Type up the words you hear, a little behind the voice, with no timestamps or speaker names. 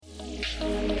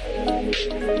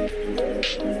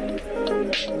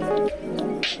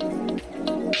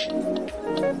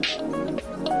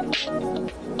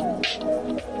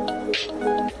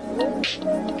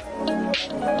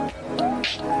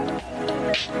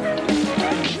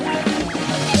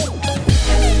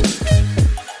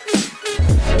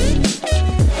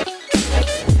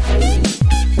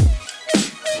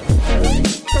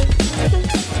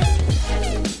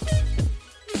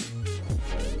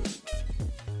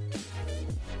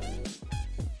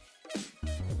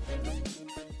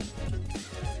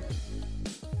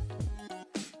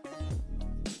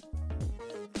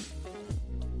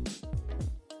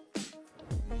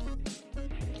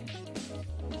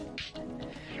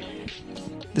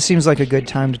This seems like a good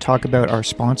time to talk about our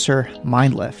sponsor,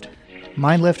 MindLift.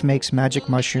 MindLift makes magic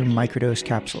mushroom microdose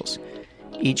capsules.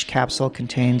 Each capsule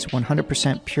contains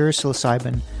 100% pure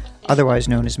psilocybin, otherwise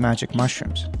known as magic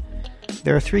mushrooms.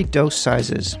 There are 3 dose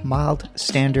sizes, mild,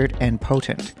 standard, and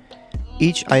potent.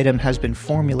 Each item has been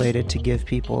formulated to give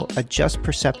people a just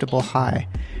perceptible high,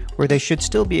 where they should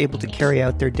still be able to carry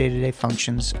out their day-to-day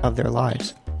functions of their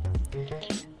lives.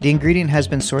 The ingredient has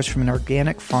been sourced from an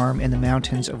organic farm in the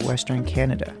mountains of Western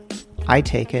Canada. I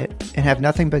take it and have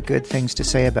nothing but good things to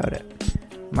say about it.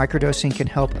 Microdosing can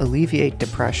help alleviate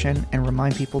depression and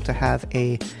remind people to have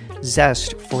a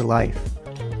zest for life.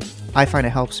 I find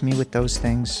it helps me with those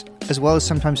things, as well as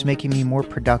sometimes making me more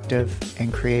productive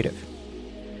and creative.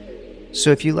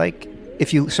 So if you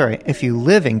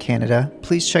live in Canada,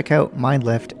 please check out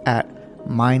MindLift at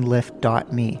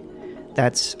mindlift.me.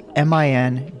 That's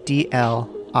MindLift.me.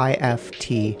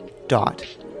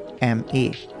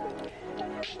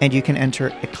 And you can enter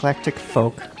Eclectic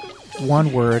Folk,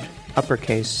 one word,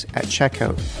 uppercase, at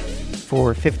checkout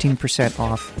for 15%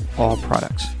 off all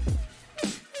products.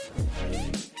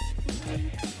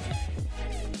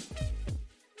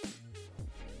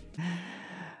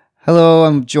 Hello,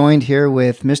 I'm joined here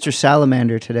with Mr.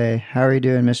 Salamander today. How are you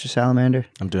doing, Mr. Salamander?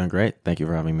 I'm doing great. Thank you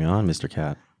for having me on, Mr.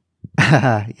 Cat.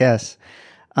 Yes.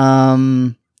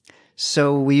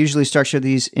 So we usually structure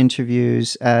these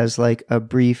interviews as like a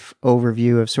brief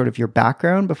overview of sort of your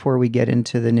background before we get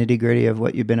into the nitty-gritty of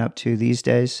what you've been up to these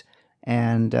days.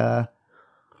 And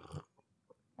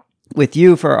with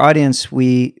you, for our audience,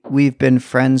 we've been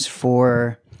friends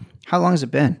for, how long has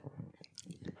it been?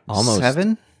 Almost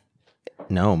 7?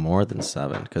 No, more than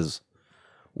 7, because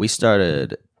we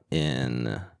started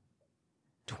in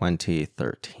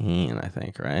 2013, I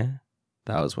think, right?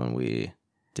 That was when we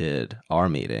did our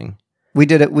meeting. We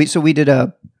don't have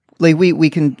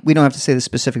to say the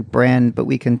specific brand, but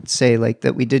we can say like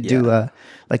that we did do a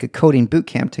coding boot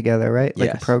camp together, right?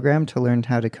 Like yes. A program to learn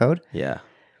how to code. Yeah.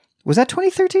 Was that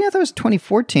 2013? I thought it was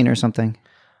 2014 or something.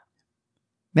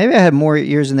 Maybe I had more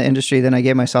years in the industry than I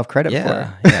gave myself credit for.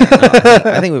 Yeah. No,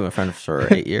 I think we've been friends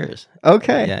for 8 years.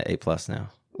 Okay. Yeah, 8+ now.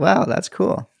 Wow, that's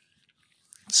cool.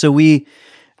 So we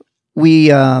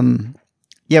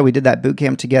did that boot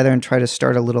camp together and tried to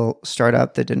start a little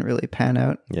startup that didn't really pan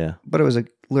out. Yeah. But it was a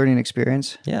learning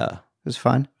experience. Yeah. It was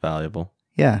fun. Valuable.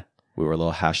 Yeah. We were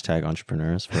little hashtag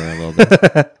entrepreneurs for a little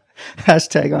bit.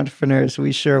 Hashtag entrepreneurs.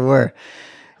 We sure were.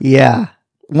 Yeah.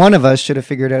 One of us should have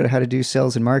figured out how to do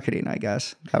sales and marketing, I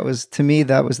guess. That was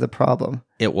the problem.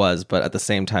 It was, but at the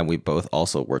same time, we both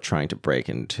also were trying to break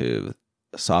into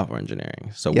software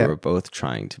engineering. So we were both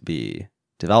trying to be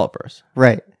developers.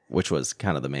 Right. Which was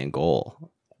kind of the main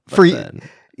goal.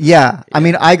 Yeah. I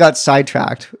mean, I got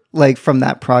sidetracked like from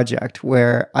that project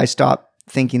where I stopped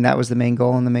thinking that was the main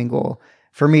goal, and the main goal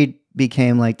for me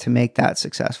became like to make that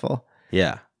successful.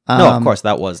 Yeah. No, of course,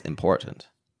 that was important.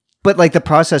 But like the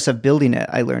process of building it,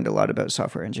 I learned a lot about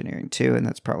software engineering too, and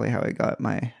that's probably how I got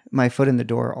my foot in the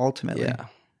door ultimately.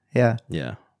 Yeah.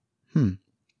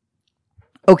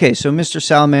 Okay, so Mr.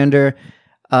 Salamander,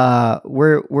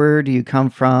 where do you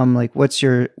come from? Like, what's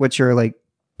your like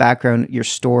background, your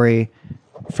story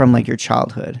from like your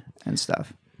childhood and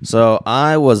stuff? So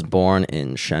I was born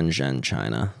in Shenzhen,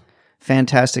 China.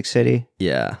 Fantastic city.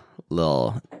 Yeah,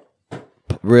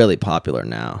 really popular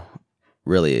now.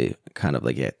 Really kind of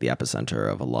like the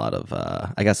epicenter of a lot of,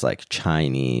 I guess, like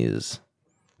Chinese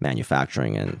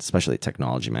manufacturing and especially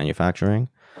technology manufacturing.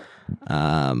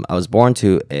 I was born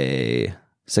to a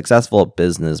successful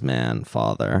businessman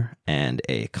father and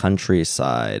a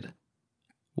countryside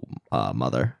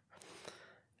mother.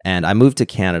 And I moved to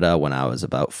Canada when I was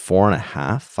about 4.5,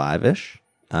 5-ish.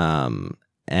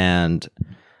 And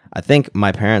I think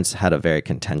my parents had a very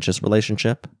contentious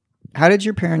relationship. How did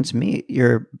your parents meet?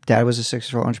 Your dad was a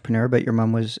successful entrepreneur, but your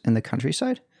mom was in the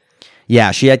countryside?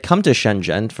 Yeah, she had come to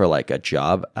Shenzhen for like a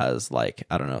job as like,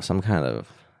 I don't know, some kind of,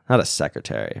 not a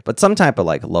secretary, but some type of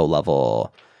like low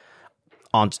level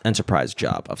enterprise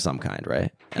job of some kind,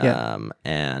 right? Yeah.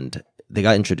 And they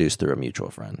got introduced through a mutual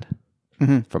friend,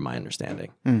 from my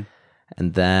understanding.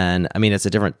 And then, I mean, it's a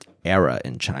different era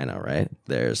in China, right?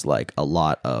 There's like a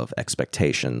lot of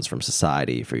expectations from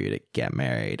society for you to get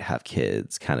married, have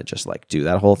kids, kind of just like do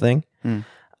that whole thing.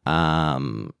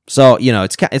 So, you know,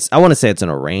 it's I want to say it's an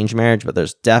arranged marriage, but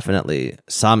there's definitely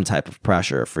some type of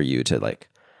pressure for you to like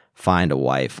find a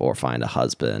wife or find a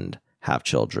husband, have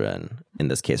children, in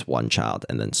this case, one child,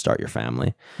 and then start your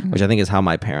family, which I think is how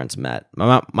my parents met.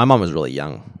 My mom was really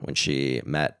young when she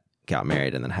met, got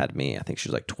married, and then had me. I think she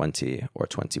was like 20 or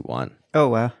 21. Oh,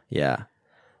 wow. Yeah.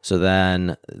 So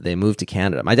then they moved to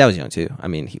Canada. My dad was young too. I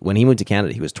mean, when he moved to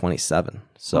Canada, he was 27.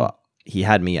 So he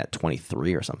had me at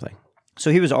 23 or something.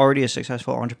 So he was already a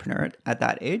successful entrepreneur at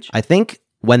that age? I think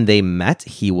when they met,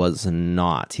 he was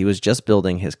not. He was just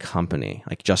building his company,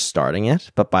 like just starting it.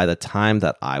 But by the time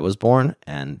that I was born,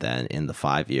 and then in the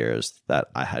 5 years that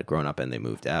I had grown up and they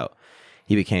moved out,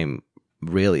 he became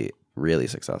really, really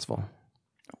successful.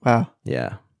 Wow.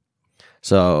 Yeah.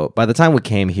 So by the time we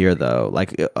came here, though,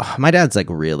 like my dad's like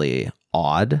really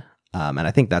odd. And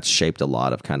I think that's shaped a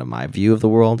lot of kind of my view of the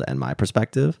world and my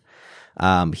perspective.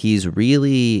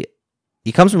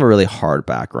 He comes from a really hard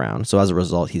background. So as a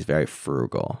result, he's very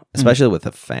frugal, especially with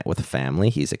a family.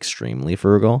 He's extremely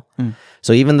frugal.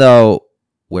 So even though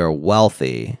we're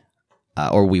wealthy,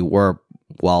 or we were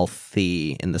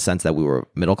wealthy in the sense that we were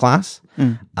middle class,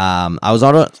 I was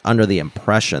under the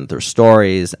impression through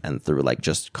stories and through like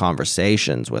just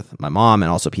conversations with my mom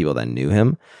and also people that knew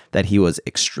him that he was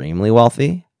extremely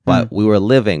wealthy, but we were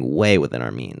living way within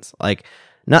our means. Like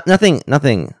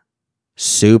nothing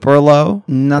super low.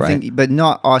 Nothing, right? but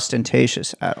not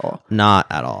ostentatious at all. Not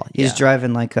at all. He's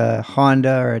driving like a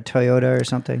Honda or a Toyota or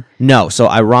something. No. So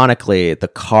ironically, the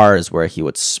car is where he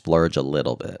would splurge a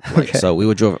little bit. Like, Okay. So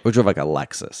we drove like a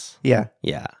Lexus. Yeah.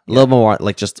 Yeah. A little more,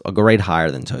 like just a grade higher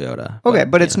than Toyota. Okay,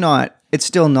 but it's you know. not. It's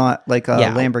still not like a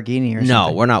Yeah. Lamborghini or No,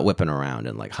 something. we're not whipping around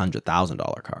in like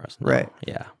 $100,000 cars. No. Right.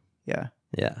 Yeah. Yeah.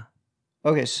 Yeah.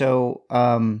 Okay, so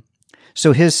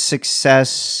so his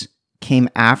success came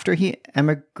after he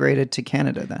emigrated to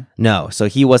Canada then? No, so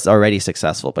he was already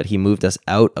successful, but he moved us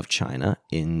out of China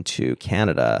into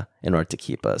Canada in order to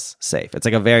keep us safe. It's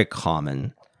like a very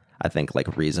common, I think,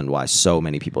 like reason why so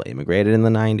many people immigrated in the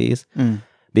 90s,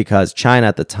 because China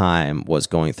at the time was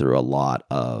going through a lot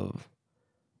of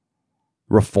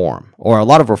reform, or a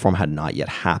lot of reform had not yet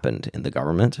happened in the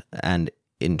government, and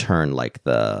in turn, like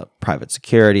the private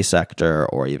security sector,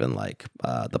 or even like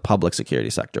the public security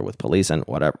sector with police and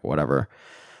whatever.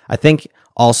 I think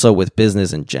also with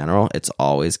business in general, it's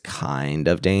always kind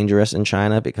of dangerous in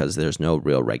China because there's no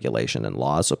real regulation and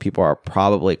laws. So people are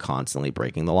probably constantly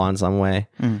breaking the law in some way.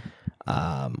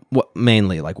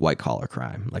 Mainly like white collar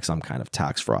crime, like some kind of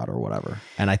tax fraud or whatever.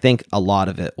 And I think a lot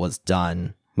of it was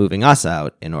done moving us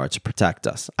out in order to protect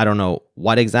us. I don't know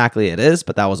what exactly it is,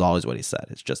 but that was always what he said.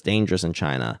 It's just dangerous in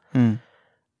China.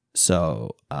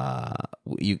 So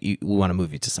we want to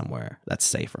move you to somewhere that's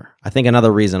safer. I think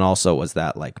another reason also was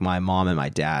that like my mom and my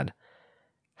dad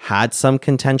had some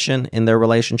contention in their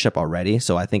relationship already.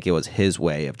 So I think it was his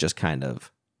way of just kind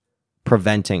of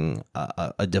preventing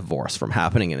a divorce from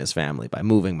happening in his family by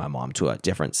moving my mom to a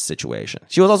different situation.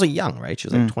 She was also young, right? She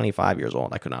was like 25 years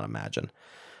old. I could not imagine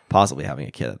possibly having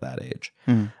a kid at that age.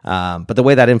 But the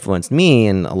way that influenced me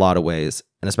in a lot of ways,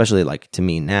 and especially like to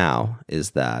me now,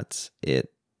 is that it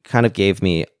kind of gave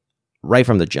me, right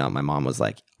from the jump, my mom was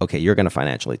like, okay, you're going to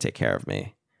financially take care of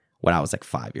me, when I was like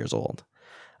 5 years old.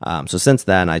 So since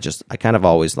then, I kind of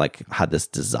always like had this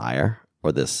desire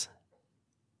or this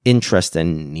interest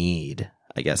and need,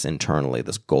 I guess, internally,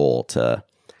 this goal to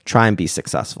try and be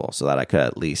successful so that I could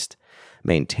at least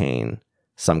maintain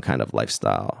some kind of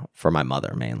lifestyle for my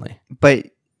mother mainly. But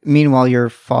meanwhile, your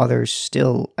father's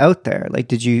still out there. Like,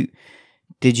 did you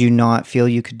not feel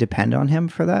you could depend on him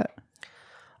for that?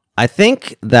 I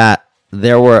think that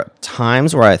there were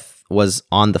times where I was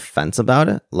on the fence about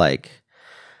it. Like,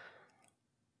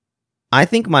 I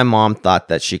think my mom thought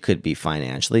that she could be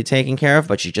financially taken care of,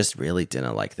 but she just really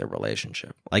didn't like their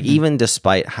relationship. Like, even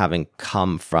despite having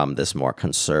come from this more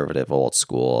conservative, old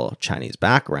school Chinese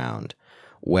background,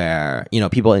 where, you know,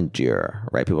 people endure,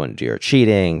 right? People endure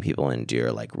cheating, people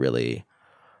endure like really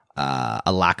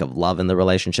a lack of love in the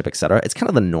relationship, etc. It's kind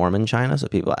of the norm in China. So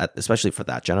people, especially for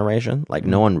that generation, like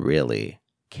no one really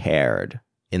cared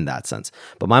in that sense.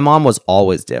 But my mom was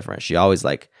always different. She always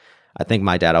like, I think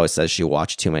my dad always says she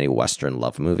watched too many Western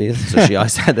love movies. So she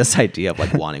always had this idea of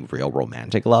like wanting real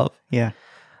romantic love. Yeah.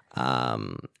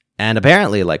 And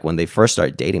apparently, like when they first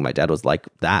started dating, my dad was like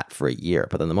that for a year.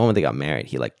 But then the moment they got married,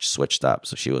 he like switched up.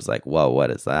 So she was like, "Whoa, what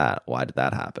is that? Why did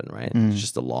that happen?" Right? It's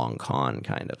just a long con,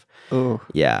 kind of. Oh,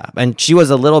 Yeah, and she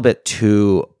was a little bit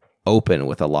too open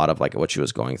with a lot of like what she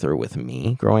was going through with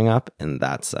me growing up. In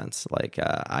that sense, like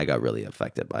I got really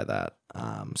affected by that.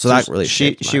 So that really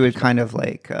she would kind of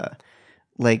like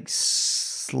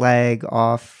slag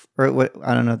off. Or what,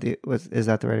 I don't know. Is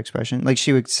that the right expression? Like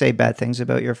she would say bad things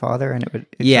about your father, and it would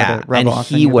rub and off.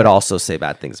 He would also say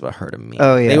bad things about her to me.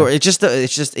 Oh yeah, it's just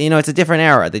it's a different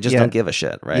era. They just don't give a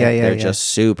shit, right? They're just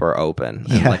super open,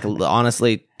 and like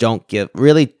honestly don't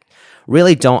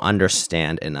really don't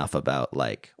understand enough about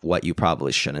like what you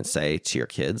probably shouldn't say to your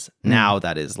kids. Now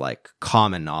that is like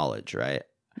common knowledge, right?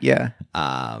 Yeah.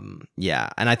 And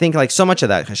I think like so much of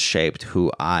that has shaped who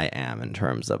I am in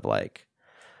terms of like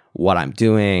what I'm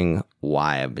doing,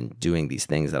 why I've been doing these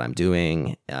things that I'm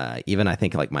doing. Even I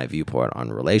think like my viewpoint on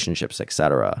relationships,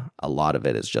 etc. A lot of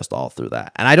it is just all through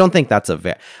that. And I don't think that's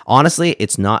honestly,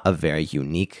 it's not a very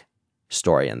unique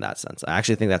story in that sense. I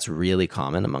actually think that's really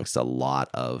common amongst a lot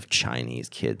of Chinese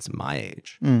kids my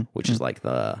age, which is like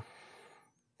what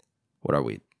are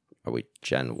we? Are we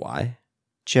Gen Y?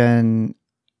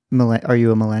 Are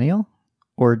you a millennial?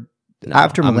 Or No,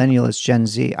 after millennial is Gen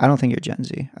Z? I don't think you're Gen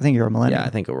Z. I think you're a millennial. Yeah, I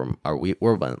think we're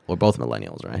both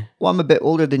millennials, right? Well, I'm a bit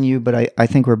older than you, but I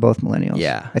think we're both millennials.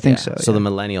 Yeah, I think so. So the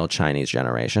millennial Chinese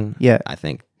generation, I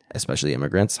think especially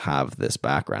immigrants have this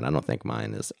background. I don't think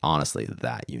mine is honestly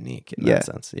that unique in that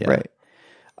sense. Yeah, right.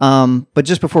 But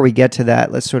just before we get to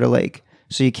that, let's sort of like,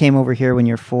 so you came over here when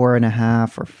you're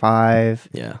 4.5 or 5.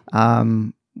 Yeah.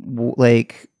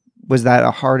 Was that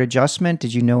a hard adjustment?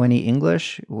 Did you know any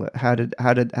English? How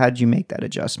did you make that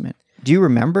adjustment? Do you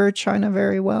remember China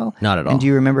very well? Not at all. And do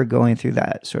you remember going through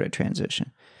that sort of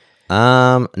transition?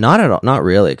 Not at all. Not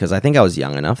really, because I think I was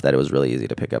young enough that it was really easy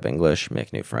to pick up English,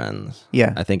 make new friends.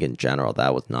 Yeah. I think in general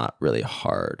that was not really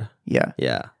hard. Yeah.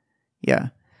 Yeah. Yeah.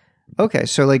 Okay,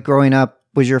 so like growing up,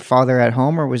 was your father at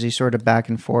home or was he sort of back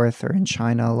and forth or in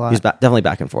China a lot? He's definitely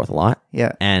back and forth a lot.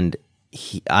 Yeah. And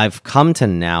I've come to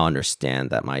now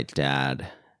understand that my dad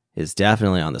is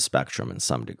definitely on the spectrum in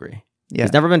some degree. Yeah.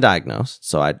 He's never been diagnosed,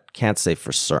 so I can't say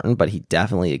for certain, but he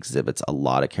definitely exhibits a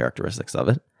lot of characteristics of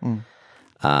it.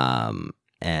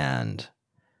 And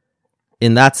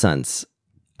in that sense,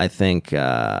 I think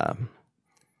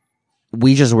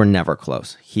we just were never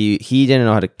close. He didn't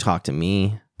know how to talk to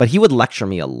me, but he would lecture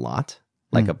me a lot,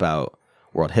 like about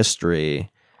world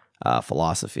history,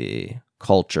 philosophy,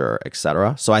 culture,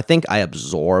 etc. So I think I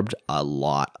absorbed a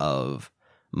lot of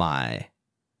my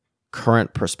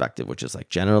current perspective, which is like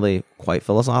generally quite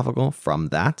philosophical from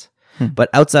that. But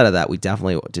outside of that, we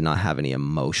definitely did not have any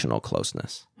emotional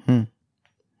closeness.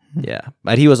 Yeah.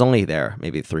 But he was only there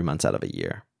maybe 3 months out of a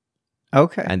year.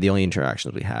 Okay. And the only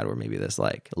interactions we had were maybe this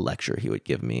like lecture he would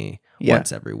give me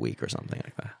once every week or something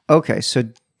like that. Okay. So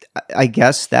I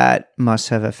guess that must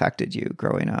have affected you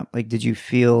growing up. Like, did you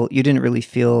didn't really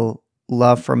feel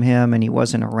love from him and he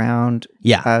wasn't around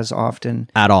as often?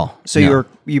 At all. So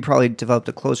you probably developed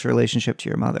a close relationship to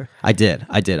your mother. I did.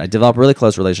 I developed a really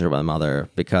close relationship with my mother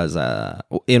because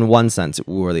in one sense,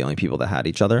 we were the only people that had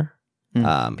each other.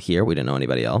 Here, we didn't know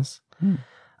anybody else.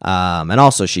 And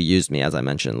also she used me, as I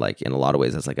mentioned, like in a lot of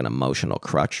ways as like an emotional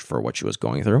crutch for what she was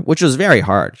going through, which was very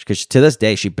hard because to this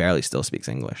day, she barely still speaks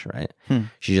English, right?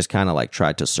 She just kind of like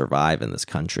tried to survive in this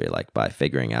country, like by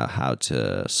figuring out how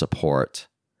to support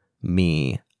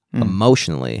me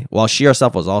emotionally, while she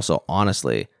herself was also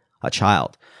honestly a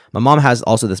child. My mom has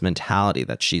also this mentality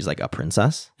that she's like a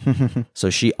princess. So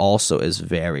she also is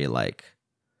very like,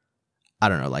 I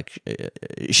don't know, like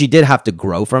she did have to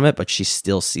grow from it, but she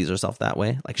still sees herself that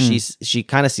way. Like she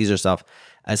kind of sees herself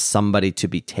as somebody to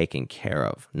be taken care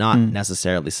of, not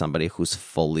necessarily somebody who's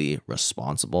fully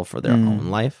responsible for their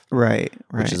own life. Right.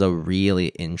 Which is a really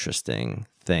interesting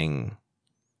thing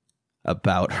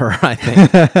about her, I think.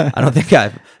 I don't think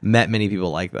I've met many people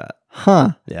like that.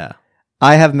 Huh. Yeah.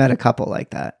 I have met a couple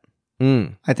like that.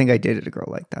 I think I dated a girl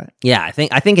like that. Yeah, I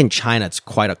think in China it's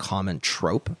quite a common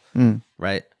trope,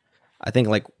 right? I think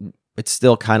like it's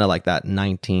still kind of like that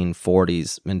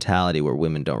 1940s mentality where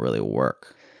women don't really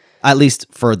work. At least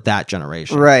for that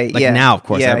generation. Right. Like now, of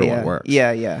course, everyone works.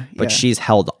 Yeah. But she's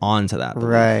held on to that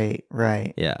belief.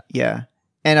 Right. Yeah. Yeah.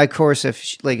 And of course, if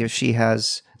she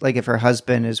has, like if her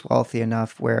husband is wealthy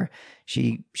enough where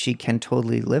she can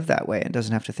totally live that way and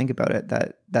doesn't have to think about it,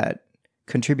 that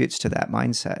contributes to that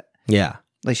mindset. Yeah.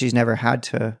 Like she's never had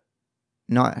to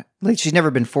she's never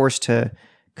been forced to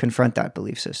confront that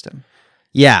belief system.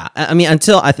 Yeah. I mean,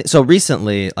 until so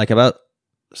recently, like about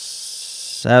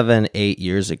 7-8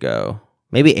 years ago,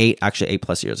 maybe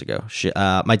 8+ years ago.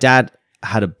 My dad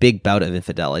had a big bout of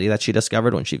infidelity that she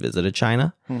discovered when she visited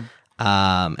China.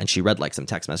 And she read like some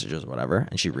text messages or whatever,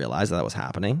 and she realized that was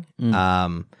happening.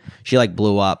 She like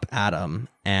blew up at him,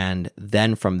 and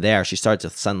then from there she started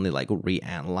to suddenly like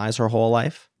reanalyze her whole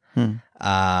life.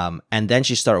 And then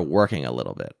she started working a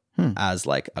little bit as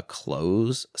like a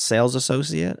clothes sales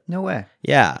associate. No way.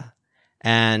 Yeah.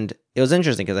 And it was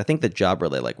interesting because I think the job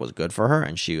really like was good for her,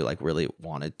 and she like really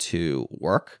wanted to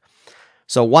work.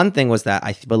 So one thing was that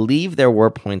I believe there were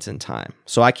points in time.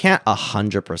 So I can't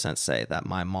 100% say that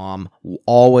my mom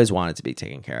always wanted to be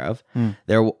taken care of.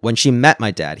 When she met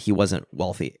my dad, he wasn't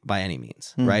wealthy by any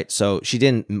means, right? So she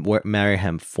didn't marry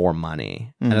him for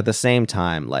money. And at the same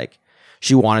time, like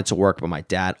she wanted to work, but my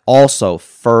dad also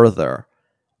further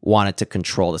wanted to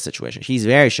control the situation. He's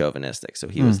very chauvinistic. So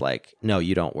he was like, no,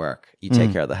 you don't work. You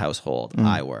take care of the household.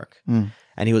 I work.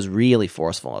 And he was really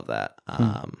forceful of that.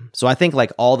 So I think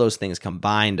like all those things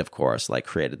combined, of course, like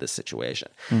created this situation.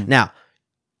 Now,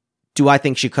 do I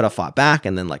think she could have fought back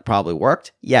and then like probably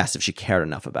worked? Yes, if she cared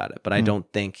enough about it. But I don't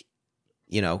think,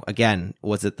 again,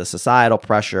 was it the societal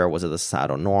pressure? Was it the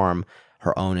societal norm?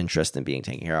 Her own interest in being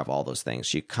taken care of, all those things.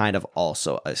 She kind of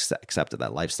also accepted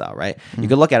that lifestyle, right? You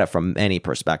could look at it from many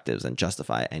perspectives and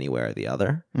justify it anywhere or the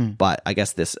other. But I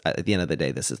guess this, at the end of the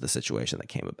day, this is the situation that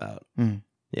came about.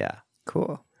 Yeah.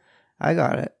 Cool. I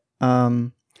got it.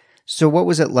 So what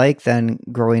was it like then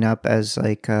growing up as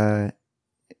like an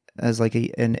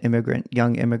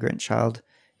young immigrant child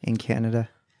in Canada?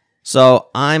 So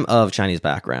I'm of Chinese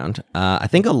background. I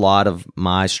think a lot of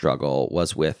my struggle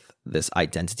was with this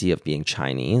identity of being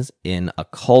Chinese in a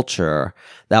culture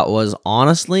that was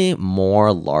honestly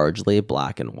more largely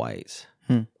black and white,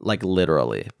 like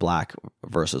literally black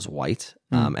versus white.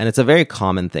 And it's a very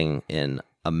common thing in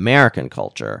American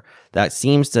culture that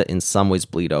seems to in some ways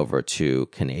bleed over to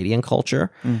Canadian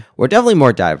culture. We're definitely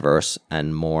more diverse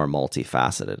and more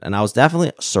multifaceted. And I was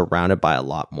definitely surrounded by a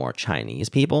lot more Chinese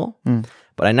people,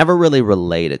 but I never really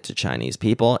related to Chinese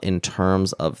people in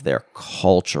terms of their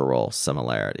cultural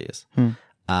similarities.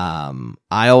 I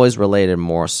always related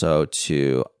more so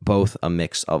to both a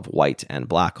mix of white and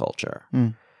black culture.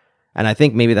 And I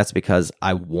think maybe that's because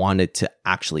I wanted to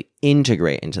actually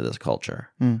integrate into this culture.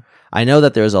 I know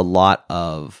that there's a lot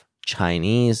of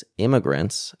Chinese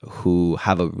immigrants who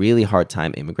have a really hard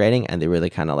time immigrating, and they really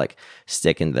kind of like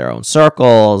stick in their own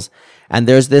circles. And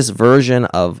there's this version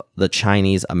of the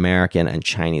Chinese American and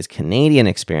Chinese Canadian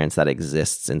experience that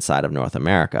exists inside of North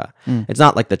America. It's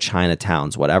not like the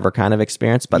Chinatowns, whatever kind of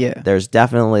experience, but there's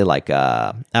definitely like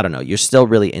I don't know, you're still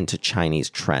really into Chinese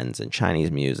trends and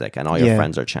Chinese music, and all your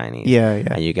friends are Chinese.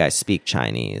 And you guys speak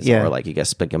Chinese, or like you guys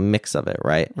speak a mix of it,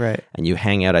 right? And you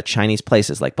hang out at Chinese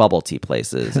places like bubble tea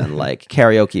places and like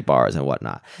karaoke bars and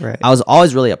whatnot. I was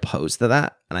always really opposed to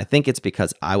that. And I think it's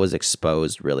because I was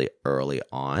exposed really early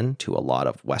on to a lot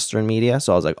of Western media.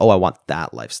 So I was like, oh, I want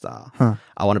that lifestyle.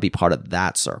 I want to be part of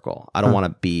that circle. I don't want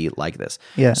to be like this.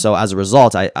 So as a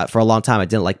result, I for a long time, I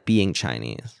didn't like being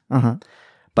Chinese.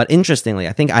 But interestingly,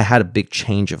 I think I had a big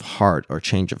change of heart or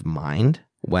change of mind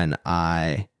when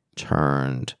I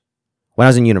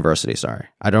was in university, sorry.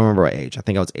 I don't remember what age. I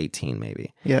think I was 18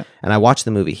 maybe. And I watched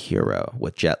the movie Hero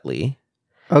with Jet Li.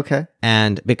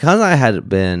 And because I had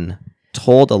been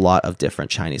told a lot of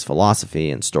different Chinese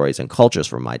philosophy and stories and cultures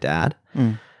from my dad,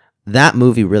 that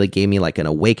movie really gave me like an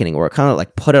awakening where it kind of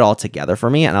like put it all together for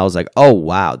me. And I was like, oh,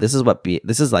 wow, this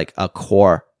is like a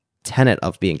core tenet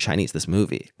of being Chinese, this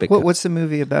movie. What's the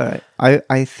movie about?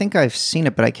 I think I've seen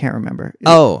it, but I can't remember.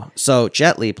 So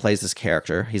Jet Li plays this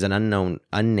character. He's an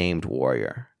unnamed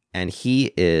warrior. And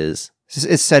he is...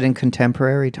 It's set in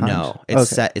contemporary times? No,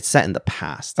 it's set in the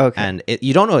past. And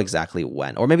you don't know exactly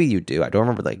when, or maybe you do. I don't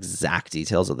remember the exact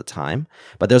details of the time,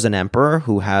 but there's an emperor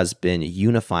who has been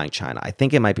unifying China. I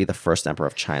think it might be the first emperor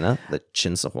of China, the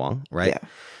Qin Shi Huang, right?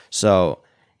 So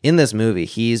in this movie,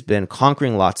 he's been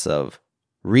conquering lots of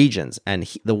regions, and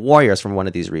the warrior is from one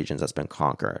of these regions that's been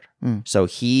conquered. So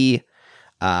the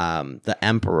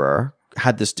emperor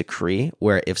had this decree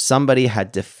where if somebody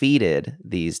had defeated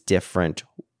these different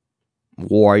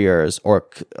warriors or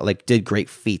like did great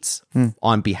feats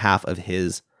on behalf of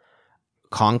his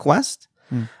conquest,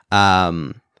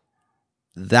 that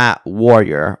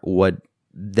warrior would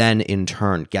then in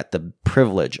turn get the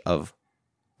privilege of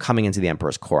coming into the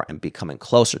emperor's court and becoming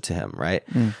closer to him, right?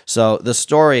 So the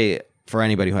story, for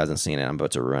anybody who hasn't seen it, I'm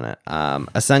about to ruin it.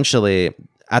 Essentially,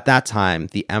 at that time,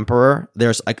 the emperor,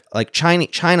 there's like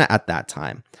China at that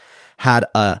time had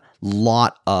a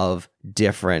lot of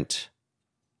different,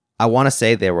 I want to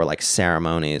say they were like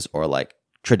ceremonies or like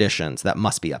traditions that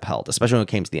must be upheld, especially when it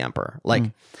came to the emperor.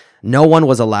 Like, no one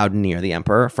was allowed near the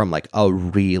emperor from like a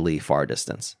really far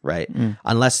distance, right?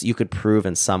 Unless you could prove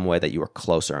in some way that you were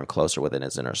closer and closer within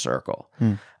his inner circle.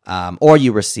 Or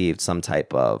you received some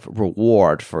type of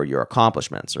reward for your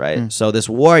accomplishments, right? So this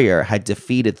warrior had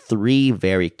defeated 3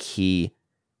 very key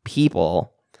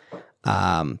people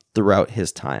throughout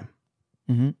his time.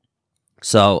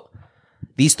 So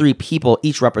these 3 people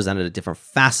each represented a different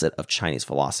facet of Chinese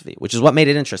philosophy, which is what made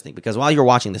it interesting, because while you're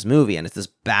watching this movie and it's this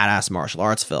badass martial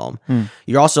arts film,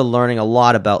 you're also learning a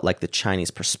lot about like the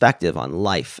Chinese perspective on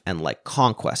life and like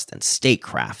conquest and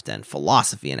statecraft and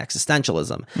philosophy and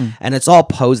existentialism. And it's all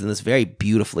posed in this very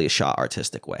beautifully shot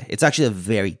artistic way. It's actually a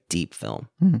very deep film.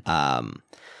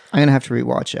 I'm going to have to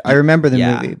rewatch it. I remember the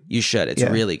movie. You should. It's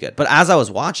really good. But as I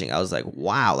was watching, I was like,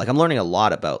 wow, like I'm learning a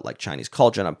lot about like Chinese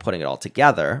culture and I'm putting it all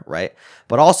together, right?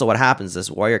 But also what happens is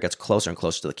this warrior gets closer and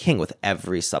closer to the king with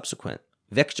every subsequent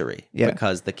victory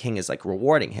because the king is like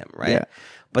rewarding him, right?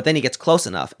 But then he gets close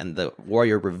enough and the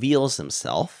warrior reveals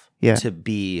himself to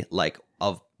be like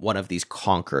of one of these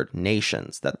conquered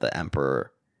nations that the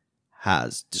emperor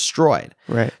has destroyed.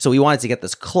 Right. So he wanted to get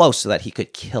this close so that he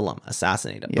could kill him,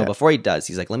 assassinate him. But before he does,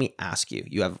 he's like, let me ask you,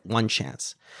 you have one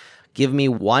chance. Give me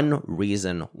one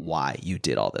reason why you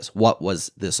did all this. What was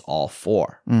this all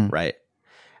for? Right.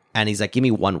 And he's like, give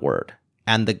me one word.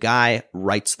 And the guy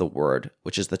writes the word,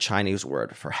 which is the Chinese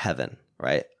word for heaven.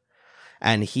 Right.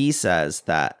 And he says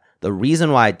that the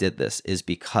reason why I did this is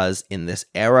because in this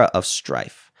era of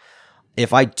strife,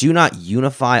 if I do not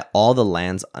unify all the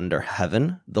lands under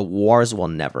heaven, the wars will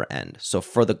never end. So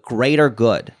for the greater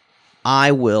good,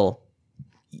 I will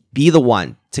be the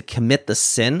one to commit the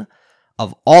sin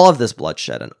of all of this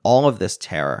bloodshed and all of this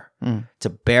terror to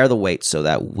bear the weight so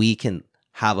that we can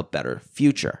have a better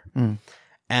future.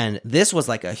 And this was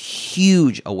like a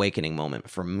huge awakening moment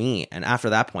for me. And after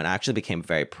that point, I actually became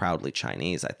very proudly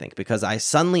Chinese, I think, because I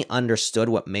suddenly understood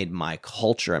what made my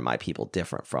culture and my people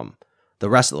different from the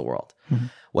rest of the world.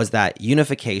 Was that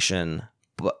unification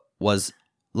was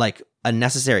like a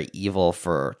necessary evil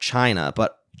for China,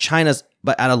 but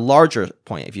at a larger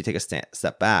point, if you take a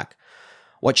step back,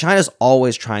 what China's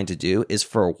always trying to do is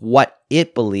for what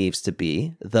it believes to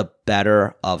be the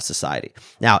better of society.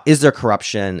 Now, is there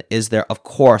corruption? Is there, of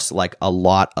course, like a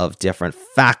lot of different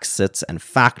facets and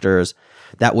factors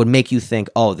that would make you think,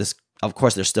 oh, this, of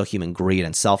course, there's still human greed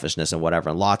and selfishness and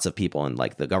whatever. And lots of people in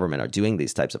like the government are doing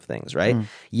these types of things, right?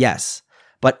 Yes.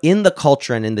 But in the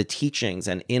culture and in the teachings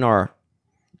and in our,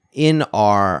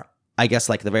 I guess,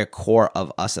 like the very core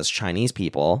of us as Chinese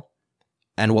people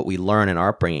and what we learn in our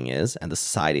upbringing is, and the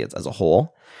society as a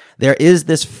whole, there is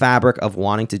this fabric of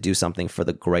wanting to do something for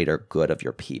the greater good of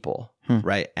your people,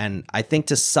 right? And I think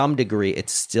to some degree,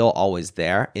 it's still always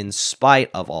there in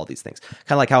spite of all these things.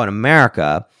 Kind of like how in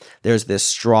America, there's this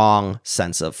strong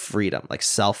sense of freedom, like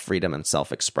self-freedom and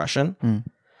self-expression.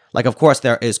 Like, of course,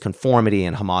 there is conformity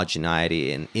and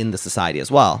homogeneity in the society as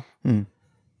well.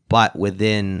 But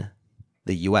within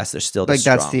the U.S., there's still this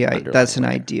like strong that's an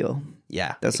ideal.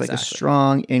 Yeah, that's like a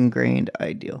strong, ingrained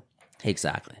ideal.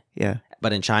 Exactly. Yeah.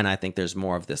 But in China, I think there's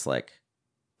more of this like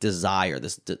desire,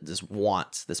 this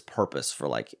want, this purpose for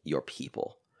like your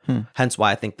people. Hence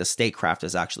why I think the statecraft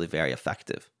is actually very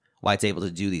effective. Why it's able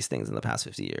to do these things in the past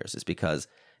 50 years is because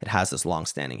it has this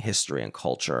long-standing history and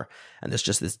culture, and there's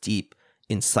just this deep,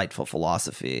 insightful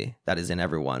philosophy that is in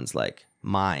everyone's like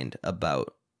mind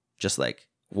about just like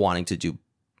wanting to do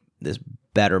this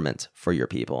betterment for your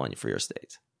people and for your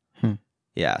state.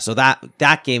 Yeah, so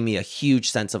that gave me a huge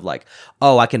sense of like,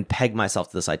 oh, I can peg myself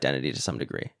to this identity to some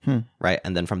degree, right?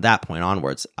 And then from that point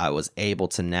onwards, I was able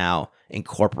to now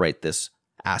incorporate this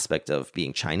aspect of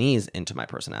being Chinese into my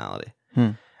personality.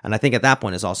 And I think at that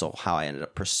point is also how I ended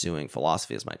up pursuing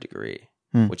philosophy as my degree,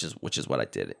 which is what I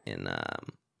did in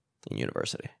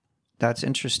university. That's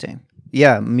interesting.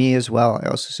 Yeah, me as well. I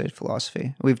also studied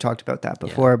philosophy. We've talked about that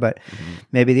before, but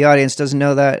maybe the audience doesn't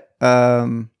know that.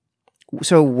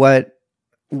 So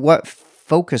what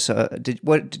focus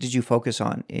did you focus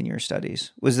on in your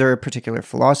studies? Was there a particular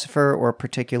philosopher or a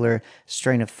particular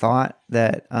strain of thought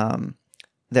that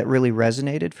that really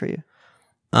resonated for you?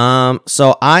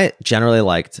 So I generally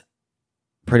liked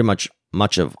pretty much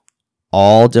of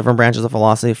all different branches of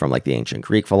philosophy, from like the ancient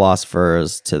Greek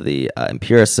philosophers to the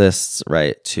empiricists,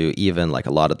 right, to even like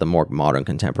a lot of the more modern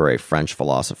contemporary French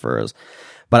philosophers.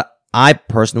 But I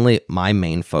personally, my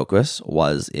main focus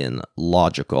was in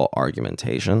logical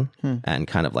argumentation and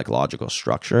kind of like logical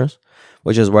structures,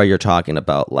 which is where you're talking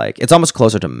about like, it's almost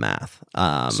closer to math.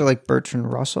 So like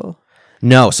Bertrand Russell?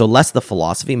 No, so less the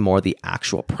philosophy, more the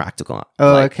actual practical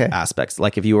aspects.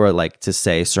 Like if you were like to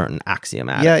say certain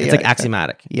axiomatic, it's like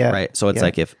axiomatic, right? So it's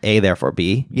like if A therefore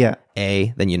B,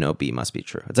 A, then you know B must be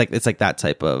true. It's like that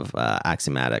type of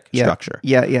axiomatic structure.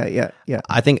 Yeah.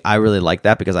 I think I really like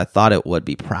that because I thought it would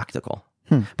be practical.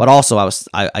 But also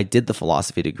I did the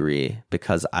philosophy degree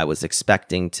because I was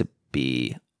expecting to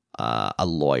be a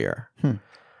lawyer.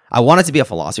 I wanted to be a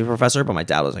philosophy professor, but my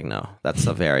dad was like, no, that's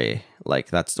a very, like,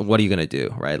 that's, what are you going to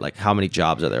do, right? Like, how many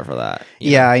jobs are there for that?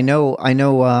 You know? I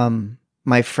know,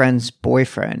 my friend's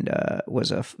boyfriend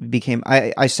became,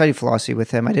 I studied philosophy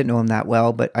with him. I didn't know him that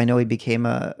well, but I know he became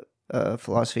a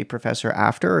philosophy professor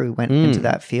after he went into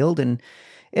that field. And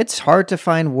it's hard to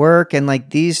find work. And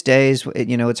like these days,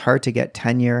 it's hard to get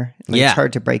tenure. Like, it's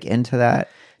hard to break into that.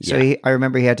 So I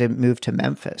remember he had to move to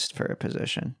Memphis for a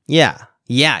position.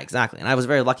 Yeah, exactly. And I was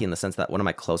very lucky in the sense that one of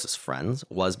my closest friends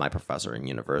was my professor in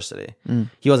university.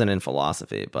 He wasn't in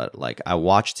philosophy, but like I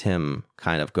watched him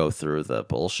kind of go through the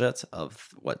bullshit of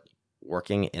what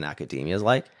working in academia is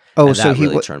like. Oh, and so that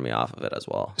really turned me off of it as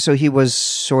well. So he was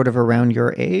sort of around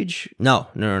your age? No.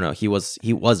 He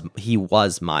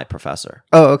was my professor.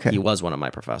 Oh, okay. He was one of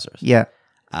my professors. Yeah.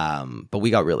 But we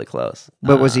got really close.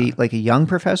 But was he like a young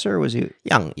professor? Or was he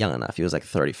young enough? He was like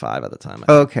 35 at the time.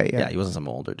 Oh, okay, yeah. He wasn't some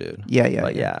older dude. Yeah.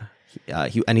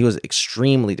 He was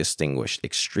extremely distinguished,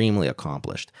 extremely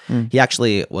accomplished. He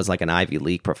actually was like an Ivy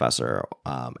League professor,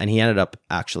 and he ended up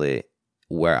actually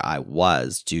where I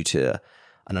was due to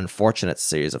an unfortunate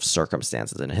series of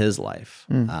circumstances in his life,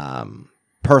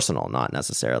 personal, not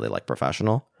necessarily like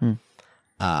professional.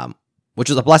 Which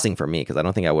was a blessing for me because I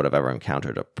don't think I would have ever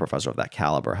encountered a professor of that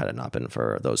caliber had it not been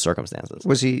for those circumstances.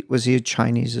 Was he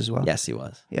Chinese as well? Yes, he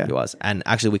was. Yeah, he was. And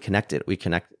actually, we connected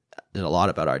a lot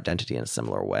about our identity in a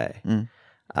similar way.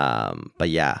 But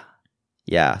yeah.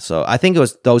 So I think it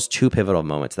was those two pivotal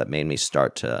moments that made me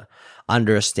start to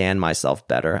understand myself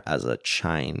better as a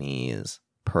Chinese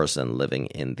person living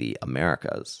in the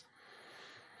Americas.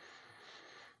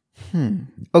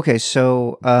 Okay,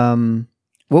 so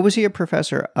what was he a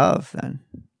professor of then?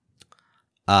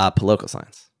 Political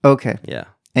science. Okay. Yeah.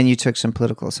 And you took some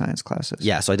political science classes?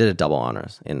 Yeah, so I did a double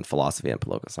honors in philosophy and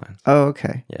political science. Oh,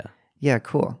 okay. Yeah. Yeah,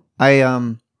 cool.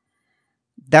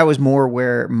 That was more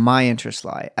where my interests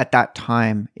lie at that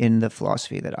time in the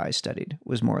philosophy that I studied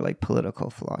was more like political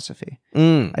philosophy.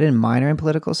 I didn't minor in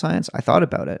political science. I thought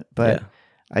about it, but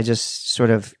I just sort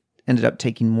of ended up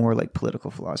taking more like political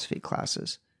philosophy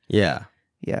classes. Yeah.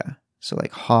 Yeah. So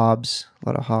like Hobbes, a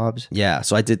lot of Hobbes. Yeah,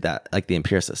 so I did that, like the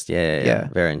empiricist. Yeah.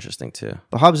 Very interesting too.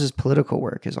 But Hobbes' political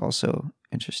work is also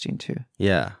interesting too.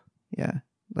 Yeah. Yeah.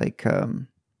 Like,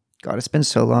 God, it's been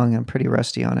so long. I'm pretty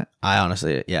rusty on it. I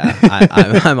honestly,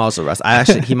 I'm also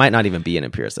rusty. He might not even be an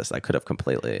empiricist. I could have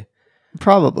completely.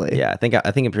 Probably. Yeah, I think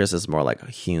empiricist is more like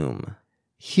Hume.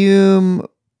 Hume,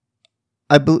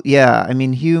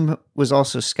 Hume was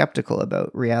also skeptical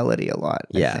about reality a lot.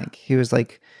 I think he was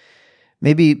like,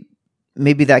 maybe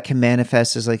that can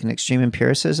manifest as like an extreme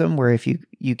empiricism, where if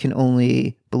you can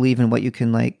only believe in what you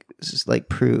can like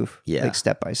prove, like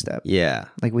step by step. Yeah,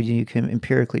 like what you can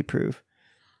empirically prove.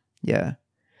 Yeah.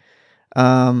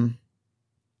 I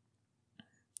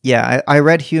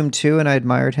read Hume too, and I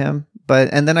admired him.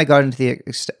 And then I got into the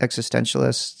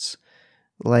existentialists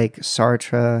like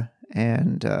Sartre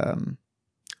and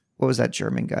what was that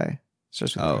German guy?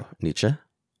 Nietzsche.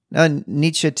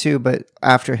 Nietzsche too, but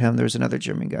after him, there was another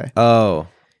German guy. Oh,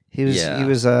 he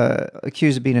was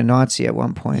accused of being a Nazi at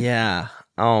one point. Yeah.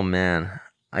 Oh man,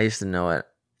 I used to know it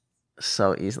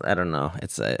so easily. I don't know.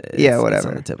 It's whatever. It's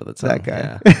on the tip of the tongue. That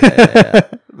guy.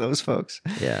 Yeah. Those folks.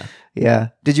 Yeah. Yeah.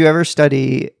 Did you ever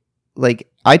study? Like,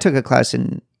 I took a class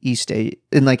in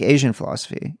Asian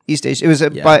philosophy. East Asia.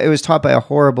 It was taught by a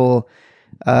horrible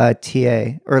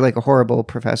TA or like a horrible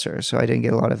professor, so I didn't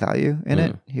get a lot of value in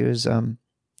it. He was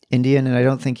Indian, and I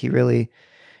don't think he really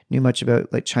knew much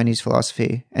about like Chinese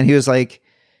philosophy. And he was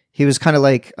kind of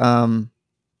like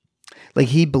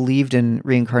he believed in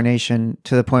reincarnation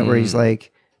to the point where he's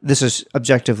like, this is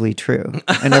objectively true.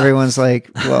 And everyone's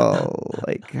like, well,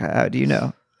 like, how do you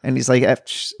know? And he's like,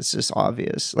 it's just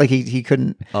obvious. Like he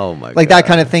couldn't. Oh my! Like God. That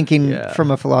kind of thinking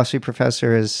from a philosophy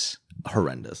professor is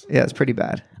horrendous. Yeah, it's pretty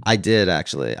bad. I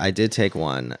did take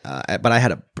one, but I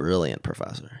had a brilliant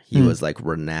professor. He was like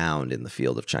renowned in the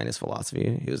field of Chinese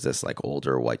philosophy. He was this like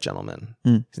older white gentleman.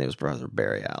 His name was Professor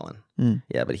Barry Allen.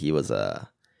 Yeah, but he was a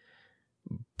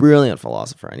brilliant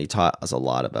philosopher, and he taught us a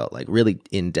lot about like really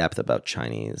in depth about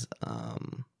Chinese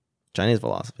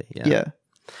philosophy. Yeah.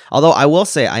 Although I will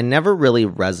say I never really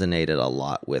resonated a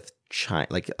lot with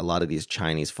like a lot of these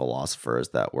Chinese philosophers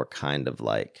that were kind of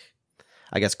like,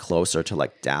 I guess, closer to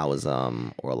like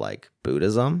Taoism or like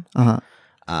Buddhism.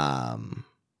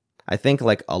 I think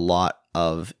like a lot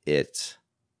of it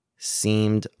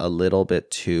seemed a little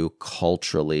bit too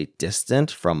culturally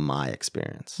distant from my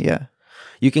experience. Yeah.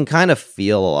 You can kind of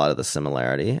feel a lot of the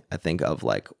similarity, I think, of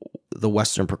like the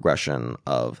Western progression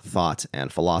of thought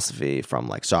and philosophy from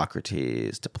like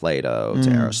Socrates to Plato to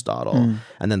Aristotle.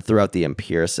 And then throughout the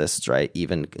empiricists, right,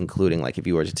 even including like if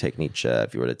you were to take Nietzsche,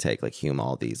 if you were to take like Hume,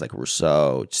 all these like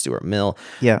Rousseau, Stuart Mill,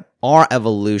 our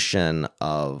evolution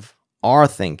of our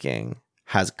thinking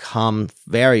has come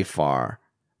very far,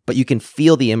 but you can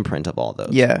feel the imprint of all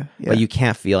those. Yeah. But you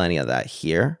can't feel any of that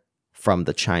here from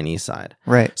the Chinese side.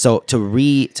 Right. So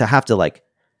to have to like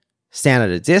stand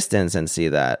at a distance and see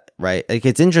that, right? Like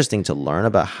it's interesting to learn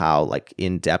about how like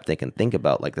in depth they can think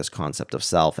about like this concept of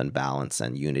self and balance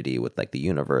and unity with like the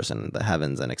universe and the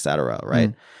heavens and etc.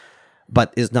 Right.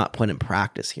 But is not put in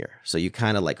practice here. So you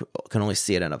kind of like can only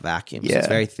see it in a vacuum. So it's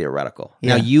very theoretical.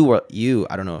 Now you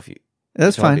I don't know if you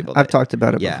That's fine. I've talked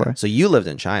about it before. So you lived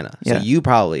in China. So you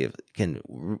probably can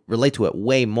relate to it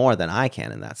way more than I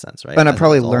can in that sense, right? And I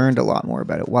probably learned a lot more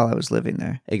about it while I was living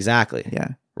there. Exactly. Yeah.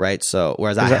 Right. So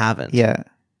whereas I haven't. Yeah.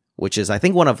 Which is, I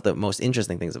think, one of the most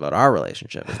interesting things about our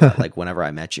relationship is that, like, whenever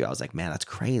I met you, I was like, man, that's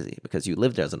crazy because you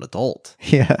lived there as an adult.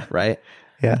 Yeah. Right.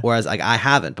 Yeah. Whereas, like, I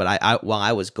haven't. But while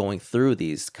I was going through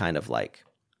these kind of like,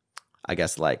 I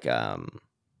guess, like,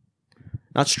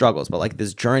 not struggles, but like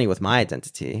this journey with my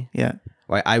identity. Yeah.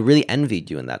 Right. I really envied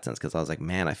you in that sense because I was like,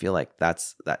 man, I feel like that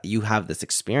you have this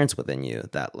experience within you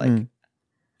that like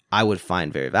I would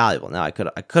find very valuable. Now I could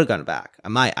have gone back. I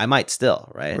might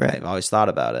still, right? I've always thought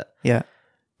about it. Yeah.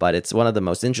 But it's one of the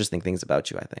most interesting things about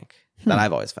you, I think, that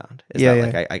I've always found. Is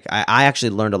that like I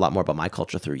actually learned a lot more about my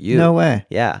culture through you. No way.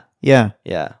 Yeah. Yeah.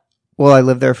 Yeah. Well, I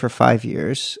lived there for 5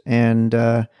 years, and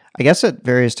I guess at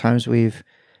various times we've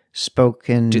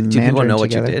spoken. Do people know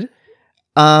together. what you did?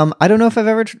 I don't know if I've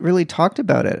ever really talked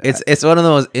about it. It's one of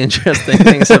the most interesting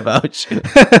things about you.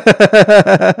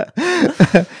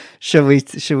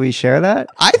 Should we share that?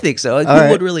 I think so. People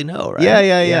would really know, right?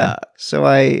 Yeah. So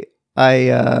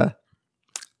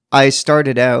I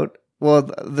started out. Well,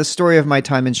 the story of my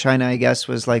time in China, I guess,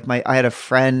 was like I had a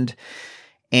friend,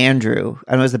 Andrew,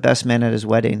 and I was the best man at his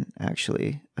wedding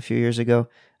actually a few years ago.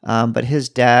 But his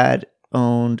dad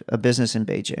owned a business in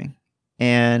Beijing,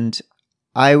 and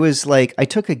I was like, I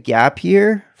took a gap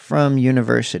year from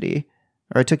university,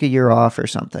 or I took a year off or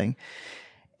something.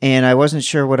 And I wasn't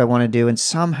sure what I want to do. And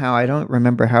somehow, I don't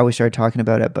remember how we started talking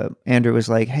about it, but Andrew was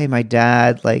like, hey, my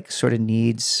dad like sort of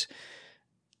needs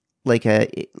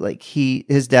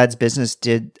his dad's business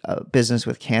did business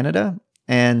with Canada.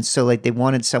 And so like they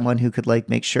wanted someone who could like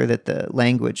make sure that the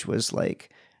language was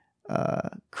like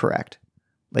correct.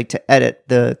 Like to edit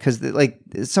because like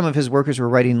some of his workers were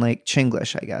writing like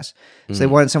Chinglish, I guess. So they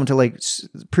wanted someone to like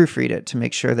proofread it to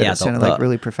make sure that it sounded like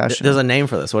really professional. There's a name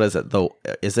for this. What is it?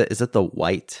 Is it the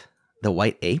white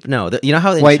ape? No, you know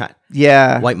how in white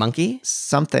white monkey?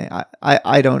 Something.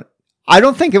 I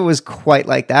don't think it was quite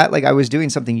like that. Like I was doing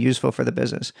something useful for the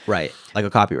business. Right. Like a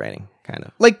copywriting kind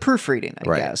of. Like proofreading,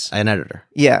 I guess. An editor.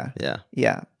 Yeah. Yeah.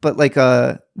 Yeah. But like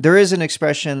there is an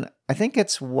expression, I think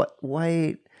it's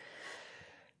white.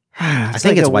 I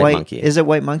think it's white monkey. Is it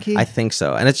white monkey? I think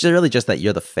so. And it's really just that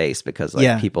you're the face because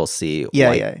like people see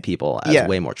white people as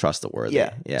way more trustworthy.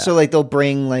 Yeah. So like they'll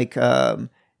bring like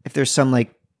if there's some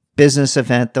like business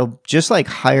event, they'll just like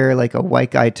hire like a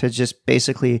white guy to just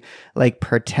basically like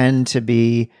pretend to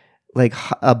be like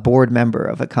a board member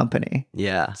of a company.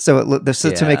 Yeah. So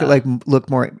to make it like look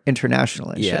more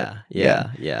international and shit.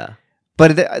 Yeah.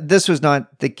 But this was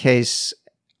not the case.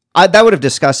 That would have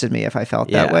disgusted me if I felt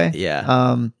that way.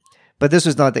 Yeah. But this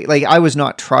was not like I was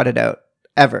not trotted out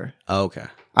ever. Oh, okay.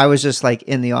 I was just like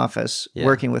in the office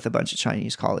working with a bunch of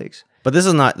Chinese colleagues. But this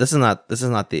is not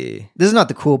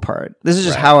the cool part. This is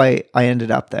just how I ended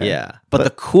up there. Yeah. But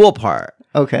the cool part.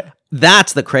 Okay.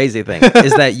 That's the crazy thing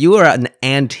is that you are an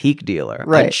antique dealer,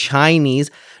 right? A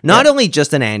Chinese, not only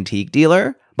just an antique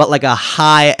dealer, but like a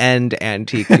high-end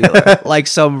antique dealer, like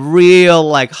some real,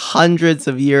 like hundreds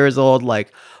of years old,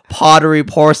 like pottery,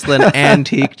 porcelain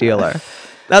antique dealer.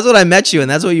 That's what I met you,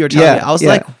 and that's what you were telling me. I was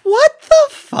like, "What the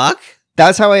fuck?"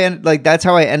 That's how I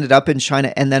ended up in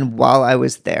China. And then while I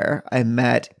was there, I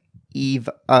met Eve.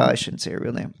 I shouldn't say her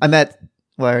real name. I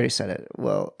already said it.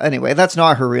 Well, anyway, that's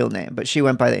not her real name, but she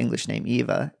went by the English name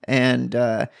Eva,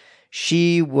 and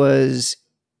she was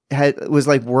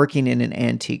like working in an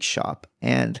antique shop,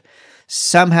 and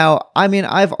somehow, I mean,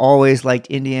 I've always liked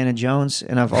Indiana Jones,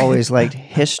 and I've always liked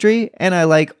history, and I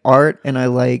like art, and I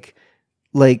like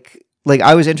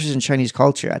I was interested in Chinese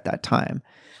culture at that time.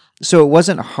 So it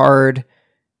wasn't hard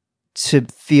to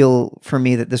feel for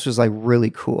me that this was like really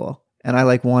cool. And I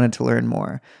like wanted to learn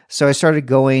more. So I started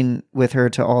going with her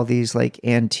to all these like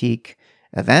antique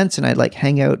events, and I'd like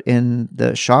hang out in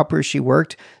the shop where she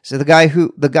worked. So the guy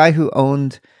who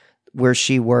owned where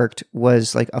she worked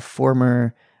was like a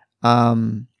former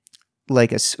former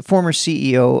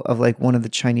CEO of like one of the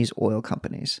Chinese oil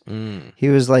companies. He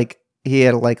was like, he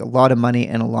had like a lot of money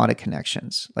and a lot of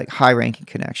connections, like high ranking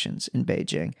connections in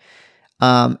Beijing.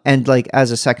 And like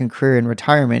as a second career in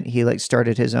retirement, he like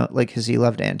started his own, like, cause he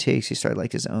loved antiques. He started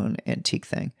like his own antique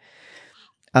thing,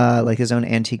 like his own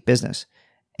antique business.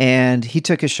 And he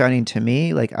took his shining to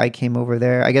me. Like I came over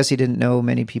there. I guess he didn't know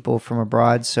many people from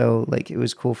abroad. So like it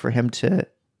was cool for him to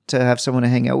have someone to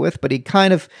hang out with, but he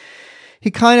kind of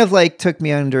like took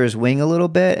me under his wing a little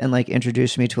bit and like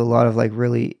introduced me to a lot of like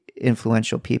really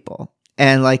influential people.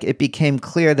 And like it became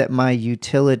clear that my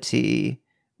utility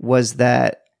was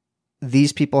that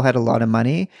these people had a lot of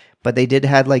money, but they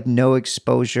had like no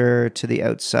exposure to the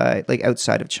outside, like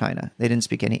outside of China. They didn't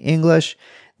speak any English.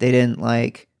 Few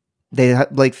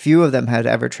of them had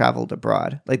ever traveled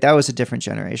abroad. Like that was a different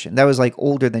generation. That was like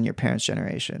older than your parents'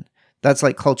 generation. That's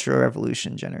like Cultural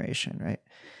Revolution generation, right?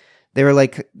 They were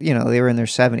like, they were in their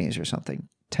 70s or something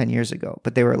 10 years ago,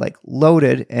 but they were like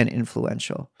loaded and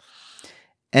influential.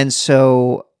 And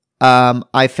so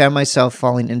I found myself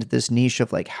falling into this niche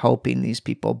of like helping these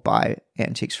people buy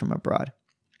antiques from abroad.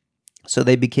 So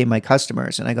they became my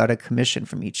customers and I got a commission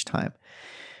from each time.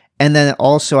 And then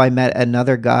also I met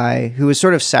another guy who was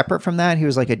sort of separate from that. He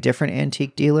was like a different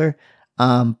antique dealer.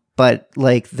 But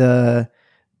like the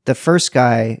first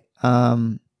guy,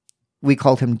 we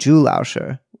called him Zhu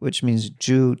Laoshe, which means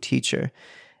Jew teacher.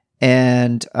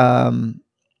 And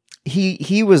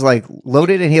he was like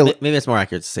loaded, and maybe it's more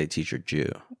accurate to say teacher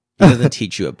Jew. He doesn't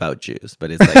teach you about Jews,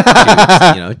 but it's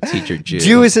like Jews, teacher Jew.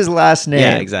 Jew is his last name.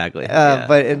 Yeah, exactly.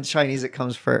 But in Chinese it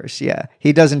comes first. Yeah,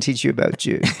 he doesn't teach you about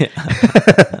Jews.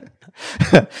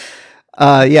 So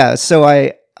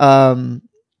I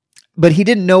but he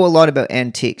didn't know a lot about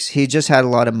antiques. He just had a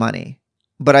lot of money.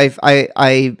 But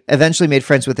I eventually made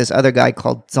friends with this other guy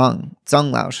called Zhang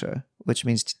Laoshe, which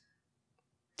means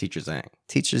Teacher Zhang.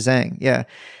 Teacher Zhang, yeah.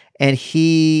 And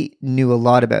he knew a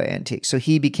lot about antiques. So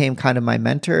he became kind of my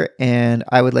mentor, and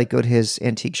I would like go to his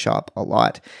antique shop a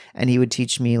lot. And he would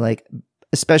teach me like,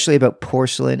 especially about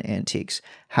porcelain antiques,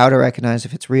 how to recognize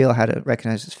if it's real, how to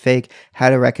recognize it's fake,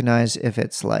 how to recognize if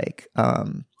it's like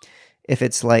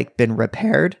been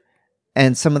repaired.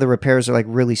 And some of the repairs are like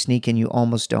really sneaky and you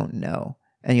almost don't know.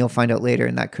 And you'll find out later,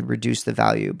 and that could reduce the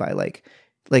value by like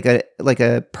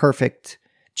a perfect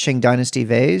Qing Dynasty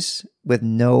vase with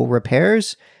no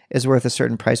repairs is worth a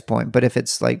certain price point. But if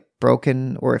it's like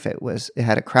broken, or if it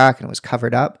had a crack and it was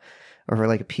covered up, or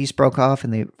like a piece broke off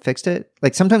and they fixed it,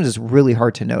 like sometimes it's really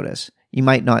hard to notice. You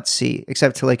might not see,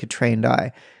 except to like a trained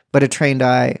eye. But a trained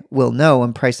eye will know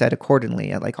and price that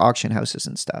accordingly at like auction houses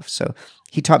and stuff. So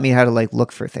he taught me how to like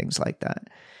look for things like that.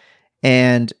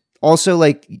 And also,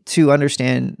 like, to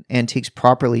understand antiques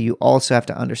properly, you also have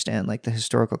to understand like the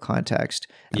historical context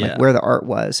and like where the art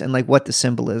was and like what the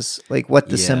symbol is, like what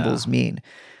the symbols mean.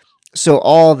 So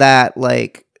all that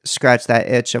like scratch that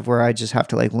itch of where I just have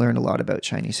to like learn a lot about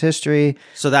Chinese history.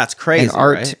 So that's crazy, and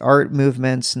art, right? Art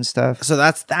movements and stuff. So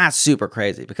that's super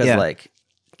crazy because like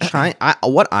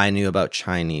what I knew about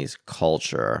Chinese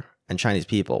culture and Chinese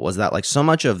people was that like so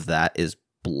much of that is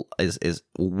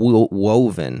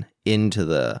woven into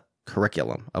the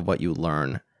curriculum of what you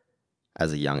learn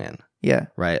as a youngin. Yeah.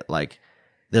 Right? Like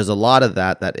there's a lot of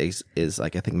that is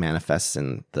like I think manifests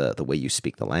in the way you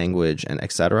speak the language and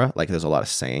etc. Like there's a lot of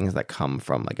sayings that come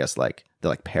from, I guess, like they're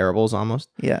like parables almost.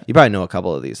 Yeah. You probably know a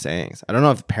couple of these sayings. I don't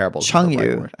know if parables is the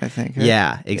right word. I think. Right?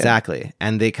 Yeah, exactly. Yeah.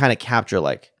 And they kind of capture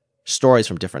like stories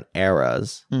from different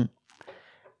eras.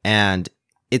 And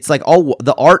it's like all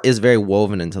the art is very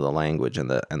woven into the language and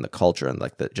the culture and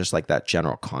like just like that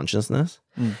general consciousness.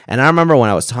 And I remember when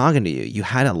I was talking to you, you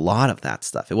had a lot of that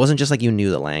stuff. It wasn't just like you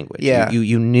knew the language. Yeah.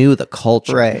 You knew the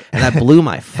culture. Right. And that blew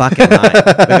my fucking mind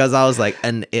because I was like,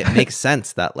 and it makes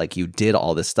sense that like you did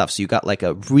all this stuff. So you got like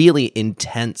a really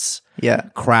intense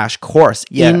crash course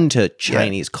into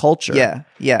Chinese culture. Yeah.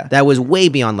 Yeah. That was way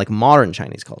beyond like modern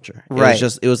Chinese culture.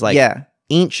 It was like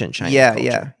ancient Chinese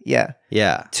culture. Yeah.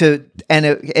 And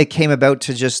it came about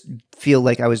to just feel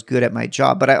like I was good at my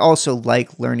job, but I also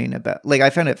like learning about, like I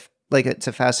found it like it's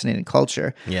a fascinating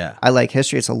culture. Yeah. I like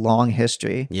history. It's a long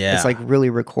history. Yeah. It's like really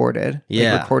recorded.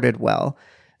 Yeah. Like recorded well.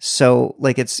 So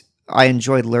like I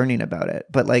enjoyed learning about it,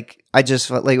 but like I just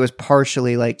felt like it was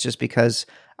partially like just because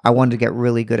I wanted to get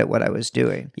really good at what I was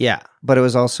doing. Yeah. But it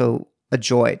was also a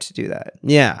joy to do that.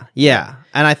 Yeah. Yeah.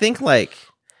 And I think like,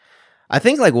 I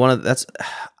think like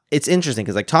it's interesting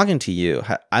because like talking to you,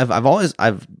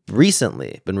 I've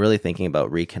recently been really thinking about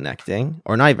reconnecting,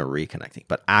 or not even reconnecting,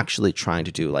 but actually trying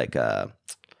to do like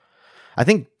I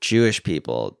think Jewish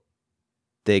people,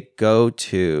 they go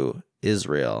to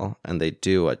Israel and they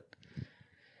do a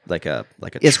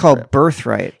It's called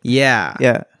birthright. Yeah.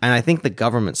 Yeah. And I think the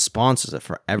government sponsors it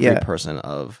for every person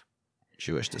of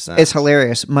Jewish descent. It's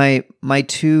hilarious. I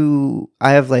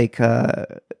have like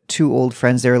two old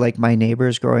friends. They're like my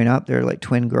neighbors growing up. They're like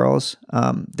twin girls.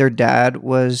 Their dad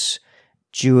was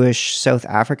Jewish South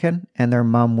African and their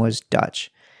mom was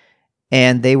Dutch.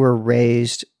 And they were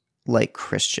raised like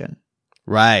Christian.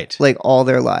 Right. Like all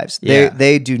their lives. Yeah.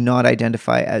 They do not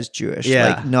identify as Jewish.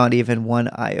 Yeah. Like not even one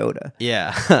iota.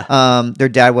 Yeah. Their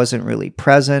dad wasn't really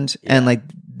present. Yeah. And like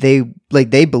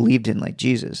they believed in like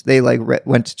Jesus. They like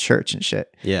went to church and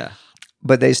shit. Yeah.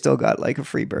 But they still got like a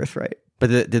free birthright. But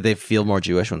did they feel more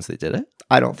Jewish once they did it?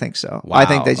 I don't think so. Wow, I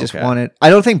think they just wanted. I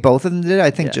don't think both of them did it.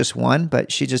 I think just one,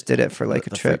 but she just did it for like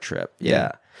a trip.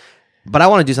 Yeah. But I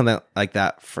want to do something like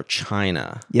that for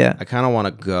China. Yeah. I kind of want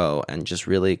to go and just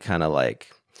really kind of like,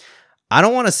 I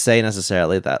don't want to say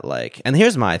necessarily that like, and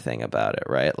here's my thing about it,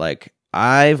 right? Like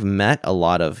I've met a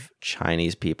lot of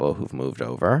Chinese people who've moved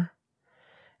over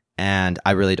and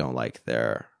I really don't like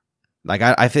their, like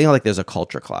I feel like there's a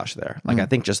culture clash there. Like I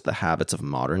think just the habits of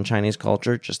modern Chinese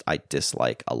culture, just I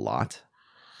dislike a lot.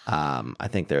 I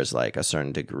think there's like a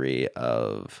certain degree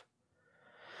of,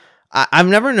 I've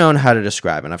never known how to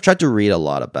describe it. And I've tried to read a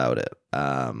lot about it.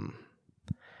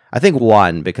 I think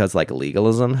one, because like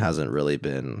legalism hasn't really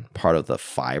been part of the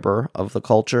fiber of the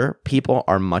culture. People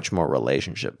are much more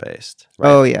relationship based. Right?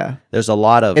 Oh yeah. There's a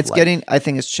lot of it's like, getting. I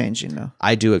think it's changing though.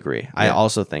 I do agree. Yeah. I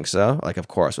also think so. Like of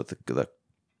course with the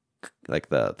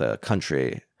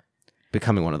country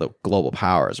becoming one of the global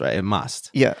powers, right? It must.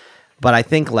 Yeah. But I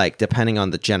think like depending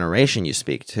on the generation you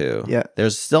speak to,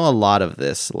 there's still a lot of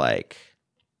this like.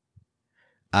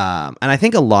 And I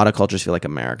think a lot of cultures feel like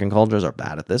American cultures are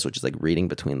bad at this, which is like reading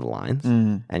between the lines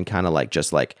and kind of like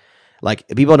just like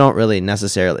people don't really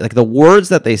necessarily like the words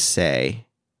that they say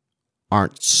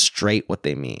aren't straight what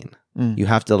they mean. You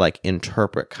have to like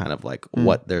interpret kind of like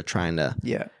what they're trying to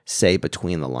say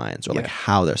between the lines or like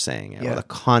how they're saying it or the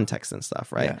context and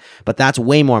stuff, right? But that's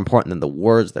way more important than the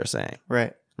words they're saying.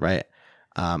 Right.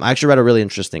 I actually read a really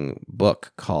interesting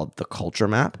book called The Culture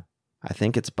Map. I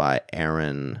think it's by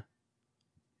Erin.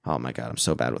 Oh my God, I'm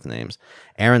so bad with names.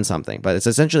 Erin something, but it's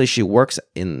essentially she works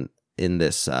in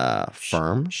this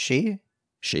firm. She.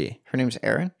 Her name's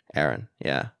Erin. Erin,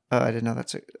 yeah. Oh, I didn't know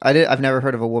that's. I've never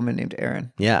heard of a woman named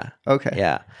Erin. Yeah. Okay.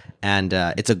 Yeah, and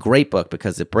it's a great book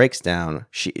because it breaks down.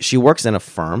 She works in a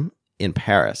firm in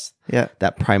Paris. Yeah.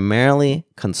 That primarily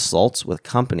consults with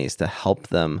companies to help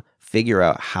them figure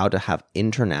out how to have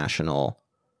international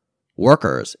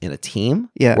workers in a team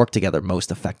work together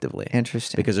most effectively.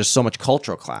 Interesting. Because there's so much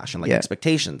cultural clash and like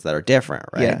expectations that are different,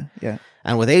 right? Yeah.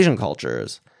 And with Asian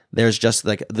cultures, there's just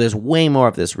like there's way more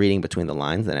of this reading between the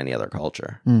lines than any other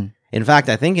culture. In fact,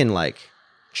 I think in like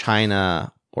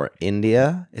China or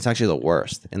India, it's actually the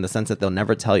worst in the sense that they'll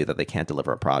never tell you that they can't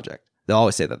deliver a project. They'll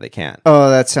always say that they can. Oh,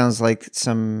 that sounds like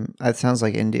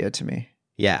India to me.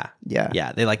 Yeah.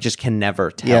 They like just can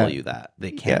never tell you that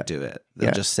they can't do it.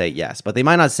 They'll just say yes, but they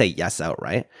might not say yes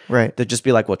outright. Right. They'll just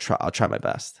be like, "Well, I'll try my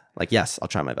best." Like, yes, I'll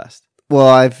try my best. Well,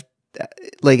 I've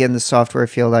like in the software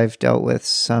field, I've dealt with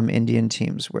some Indian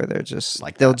teams where they're just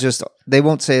like they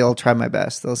won't say I'll try my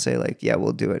best. They'll say like, "Yeah,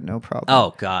 we'll do it, no problem."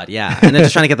 Oh God, yeah, and they're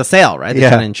just trying to get the sale, right? They're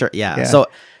trying to ensure, yeah. So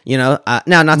now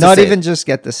not even just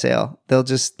get the sale. They'll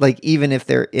just like even if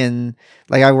they're in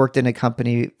like I worked in a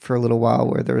company for a little while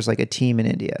where there was like a team in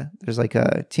India. There's like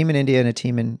a team in India and a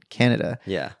team in Canada.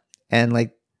 Yeah, and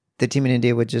like the team in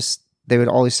India they would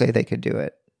always say they could do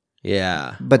it.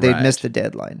 Yeah, but they'd miss the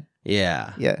deadline.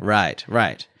 Yeah. Right.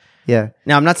 Yeah.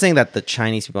 Now, I'm not saying that the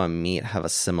Chinese people I meet have a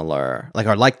similar, like,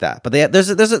 are like that, but there's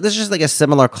just like a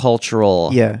similar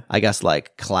cultural, I guess,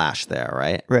 like clash there,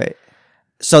 right? Right.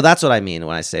 So that's what I mean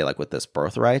when I say like with this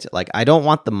birthright. Like, I don't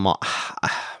want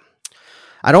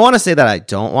I don't want to say that I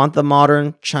don't want the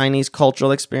modern Chinese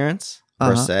cultural experience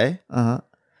per se, but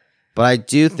I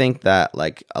do think that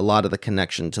like a lot of the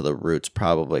connection to the roots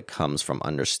probably comes from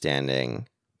understanding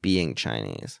being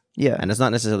Chinese. Yeah. And it's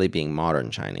not necessarily being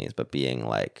modern Chinese, but being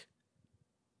like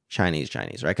Chinese,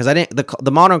 right? Because I didn't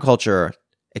the modern culture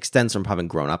extends from having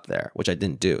grown up there, which I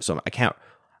didn't do. So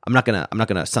I'm not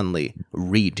gonna suddenly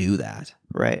redo that.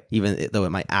 Right. Even though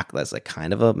it might act as like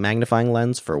kind of a magnifying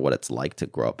lens for what it's like to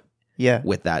grow up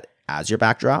with that as your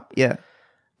backdrop. Yeah.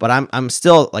 But I'm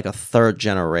still like a third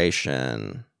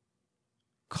generation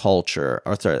culture,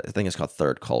 or sorry, I think it's called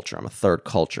third culture. I'm a third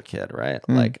culture kid, right?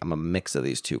 Like I'm a mix of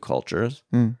these two cultures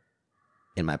in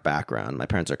my background. My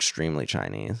parents are extremely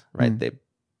Chinese, right? They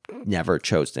never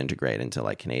chose to integrate into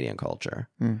like Canadian culture.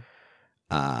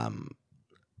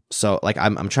 So like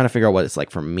I'm trying to figure out what it's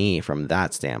like for me from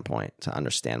that standpoint to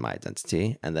understand my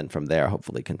identity, and then from there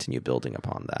hopefully continue building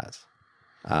upon that.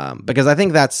 Because I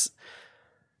think that's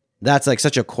like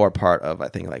such a core part of, I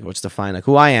think, like what's defined like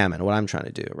who I am and what I'm trying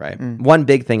to do, right? One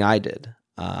big thing I did,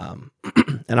 and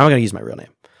I'm not going to use my real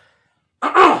name,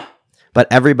 but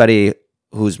everybody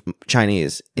who's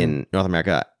Chinese in North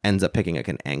America ends up picking like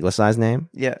an anglicized name.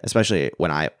 Yeah. Especially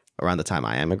around the time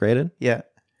I immigrated. Yeah.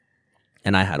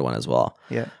 And I had one as well.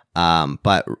 Yeah.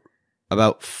 But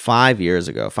about 6 years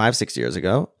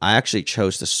ago, I actually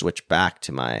chose to switch back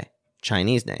to my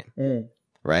Chinese name.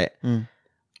 Right?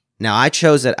 Now, I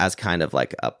chose it as kind of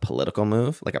like a political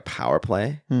move, like a power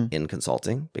play in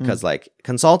consulting, because like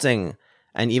consulting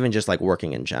and even just like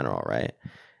working in general, right?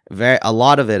 A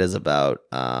lot of it is about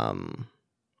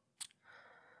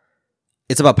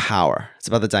it's about power. It's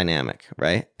about the dynamic,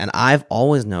 right? And I've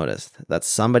always noticed that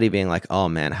somebody being like, "Oh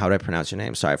man, how do I pronounce your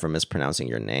name? Sorry for mispronouncing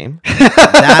your name."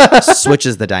 That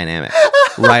switches the dynamic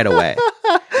right away.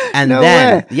 And no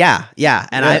then, way. yeah.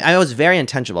 And I was very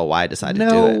intentional why I decided to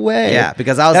do it. No way. Yeah,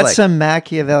 because I was That's like... some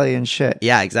Machiavellian shit.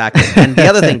 Yeah, exactly. And the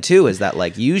other thing, too, is that,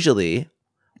 like, usually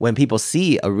when people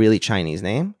see a really Chinese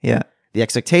name, the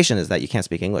expectation is that you can't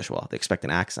speak English well. They expect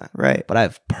an accent. Right. But I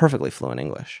have perfectly fluent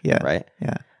English. Yeah. Right?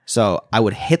 Yeah. So I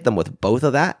would hit them with both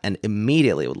of that and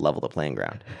immediately would level the playing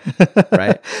ground.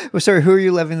 Right? Well, sorry, who are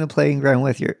you leveling the playing ground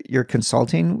with? Your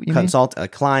consulting?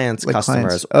 Clients, like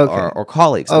customers, clients. Okay. or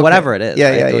colleagues, Okay. whatever it is. Yeah,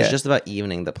 right? yeah, It was yeah. just about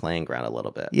evening the playing ground a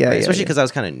little bit. Yeah, right? yeah, Especially yeah. because I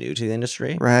was kind of new to the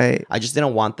industry. Right. I just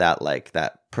didn't want that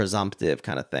presumptive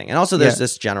kind of thing. And also there's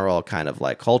this general kind of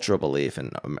like cultural belief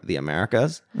in the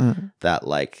Americas that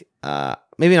like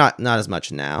maybe not as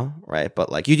much now, right?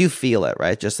 But like you do feel it,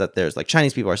 right? Just that there's like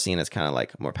Chinese people are seen as kind of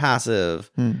like more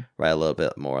passive, right? A little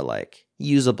bit more like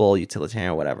usable,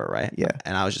 utilitarian, whatever, right? Yeah.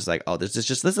 And I was just like, oh, this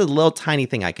is a little tiny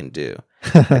thing I can do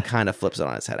that kind of flips it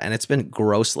on its head. And it's been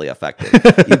grossly effective.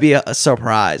 You'd be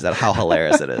surprised at how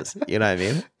hilarious it is. You know what I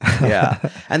mean? Yeah.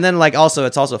 And then like also,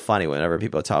 it's also funny whenever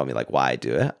people tell me like why I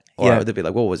do it. Or they'd be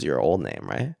like, what was your old name,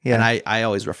 right? Yeah. And I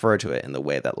always refer to it in the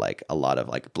way that like a lot of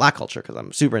like black culture, because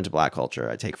I'm super into black culture,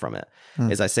 I take from it,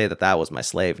 is I say that was my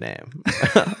slave name.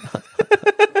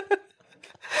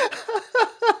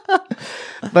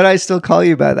 But I still call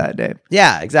you by that name.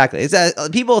 Yeah, exactly. It's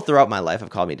people throughout my life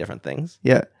have called me different things.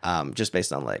 Yeah. Just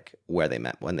based on like when they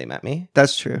met me.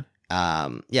 That's true.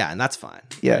 Yeah, and that's fine.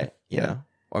 Yeah. Right? You know?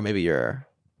 Or maybe you're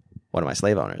one of my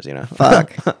slave owners, you know?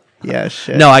 Fuck. Yeah,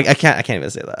 shit. No, I can't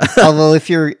even say that. Oh, well, if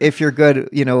you're good,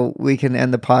 you know, we can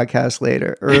end the podcast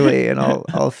early, and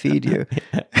I'll feed you.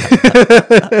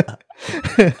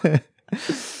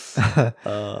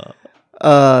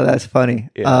 That's funny.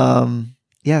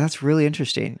 Yeah, that's really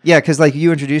interesting. Yeah, because like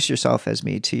you introduced yourself as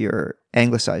me to your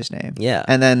anglicized name. Yeah.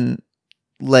 And then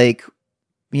like,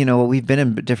 you know, we've been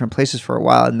in different places for a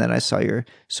while, and then I saw your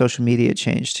social media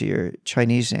change to your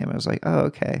Chinese name. I was like, oh,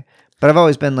 okay. But I've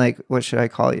always been like, what should I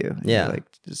call you? And Yeah. you're like,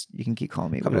 just you can keep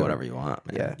calling me Call me whatever you want,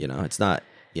 man. Yeah. You know, it's not,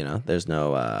 you know, there's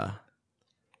no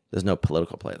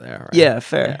political play there. Right? Yeah,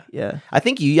 fair. Yeah. I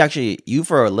think you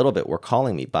for a little bit were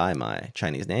calling me by my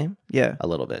Chinese name. Yeah. A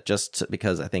little bit,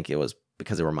 because I think it was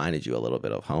because it reminded you a little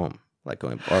bit of home, like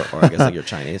going, or I guess like you're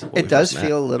Chinese. It does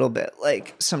feel a little bit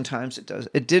like, sometimes it does.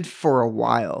 It did for a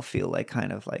while feel like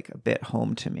kind of like a bit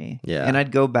home to me. Yeah. And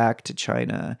I'd go back to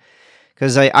China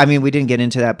because I mean, we didn't get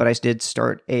into that, but I did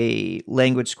start a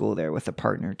language school there with a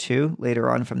partner too,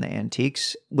 later on from the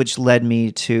antiques, which led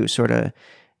me to sort of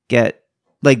get,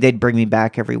 like, they'd bring me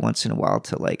back every once in a while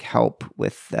to like help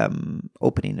with them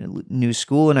opening a new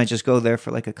school. And I just go there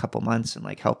for like a couple months and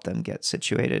like help them get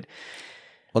situated.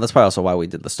 Well, that's probably also why we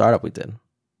did the startup we did.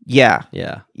 Yeah.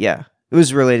 Yeah. Yeah. It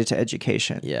was related to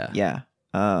education. Yeah. Yeah.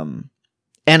 And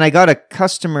I got a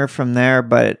customer from there,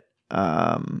 but,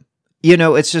 you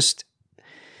know, it's just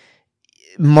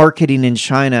marketing in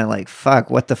China. Like, fuck,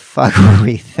 what the fuck were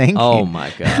we thinking? Oh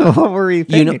my God. What were we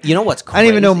thinking? You know what's crazy? I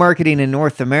didn't even know marketing in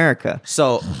North America.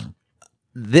 So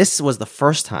this was the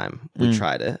first time we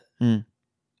tried it. And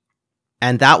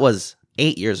that was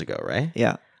 8 years ago, right?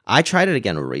 Yeah. I tried it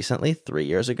again recently, 3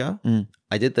 years ago.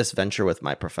 I did this venture with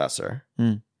my professor,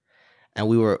 and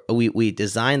we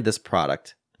designed this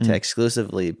product to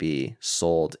exclusively be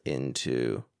sold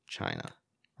into China,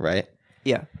 right?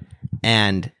 Yeah.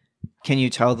 And can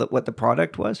you tell what the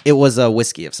product was? it was a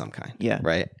whiskey of some kind, Yeah.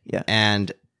 right? Yeah.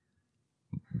 And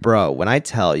bro, when I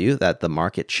tell you that the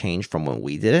market changed from when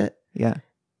we did it, Yeah.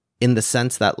 in the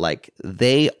sense that like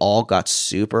they all got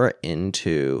super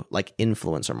into like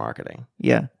influencer marketing.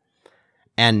 Yeah.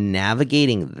 And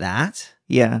navigating that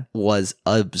was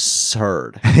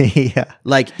absurd. Yeah.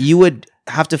 Like you would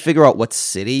have to figure out what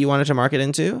city you wanted to market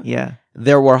into. Yeah.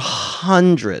 There were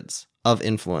hundreds of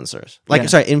influencers.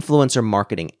 Influencer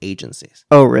marketing agencies.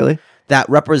 Oh, really? That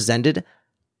represented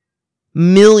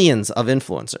millions of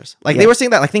influencers. Like they were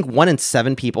saying that I think 1 in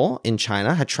 7 people in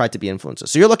China had tried to be influencers.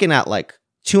 So you're looking at like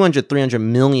 200, 300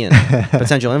 million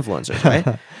potential influencers,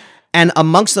 right? And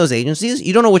amongst those agencies,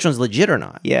 you don't know which one's legit or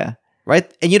not. Yeah.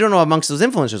 Right? And you don't know amongst those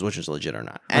influencers which is legit or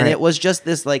not. And it was just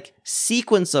this like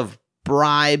sequence of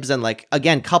bribes and like,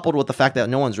 again, coupled with the fact that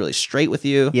no one's really straight with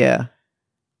you. Yeah.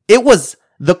 It was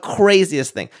the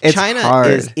craziest thing. It's China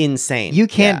hard. is insane. You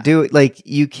can't do it. Like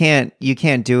you can't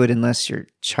do it unless you're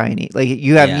Chinese. Like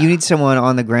you need someone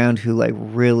on the ground who like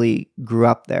really grew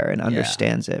up there and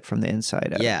understands it from the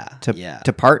inside out.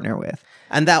 To partner with.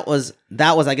 And that was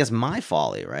I guess my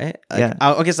folly, right? Like,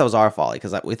 I guess that was our folly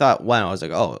because we thought I was like,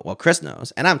 oh well, Chris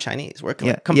knows, and I'm Chinese. We're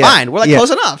combined. We're like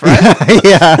close enough, right?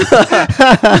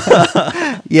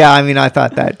 Yeah. I mean, I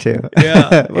thought that too.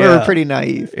 Yeah, we were pretty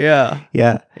naive. Yeah.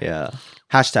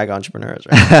 Hashtag entrepreneurs,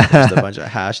 right? Just a bunch of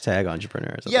hashtag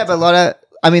entrepreneurs. Yeah, but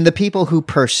the people who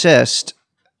persist,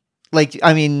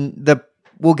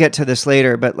 we'll get to this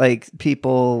later, but like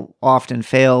people often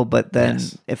fail, but then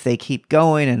if they keep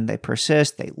going and they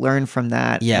persist, they learn from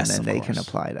that, and then they can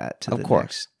apply that to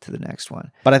the next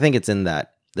one. But I think it's in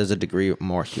that there's a degree of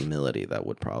more humility that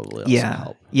would probably also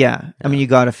help. Yeah. I mean, you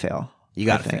got to fail. You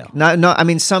got to fail. I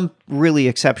mean, some really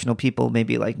exceptional people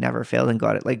maybe like never failed and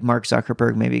got it. Like Mark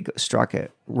Zuckerberg maybe struck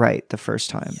it right the first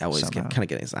time. Yeah, well, he's kind of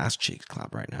getting his ass cheeks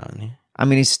clapped right now, isn't he? I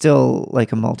mean, he's still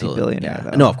like a multi-billionaire.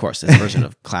 Though. No, of course, his version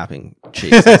of clapping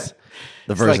cheeks is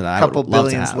the version that I would love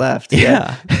to have. Left.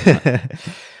 Yeah.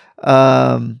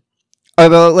 All right,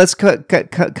 well, let's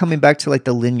coming back to like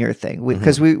the linear thing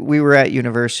because we were at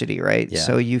university, right? Yeah.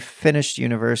 So you finished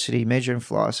university, major in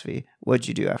philosophy. What'd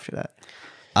you do after that?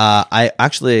 I've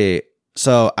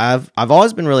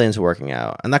always been really into working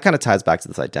out, and that kind of ties back to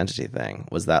this identity thing.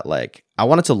 Was that like I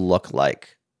wanted to look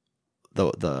like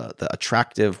the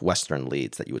attractive Western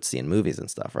leads that you would see in movies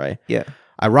and stuff, right? Yeah.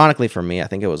 Ironically, for me, I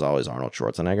think it was always Arnold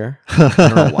Schwarzenegger. I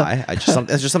don't know why. It's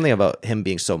just something about him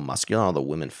being so muscular and all the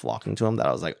women flocking to him that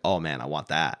I was like, oh man, I want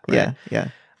that. Right? Yeah.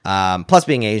 Plus,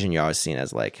 being Asian, you're always seen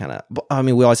as like kind of. I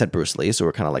mean, we always had Bruce Lee, so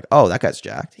we're kind of like, oh, that guy's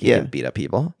jacked. He can beat up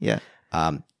people. Yeah.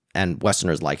 And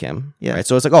Westerners like him. Yeah. Right.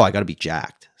 So it's like, oh, I got to be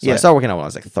jacked. So I started working out when I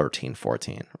was like 13,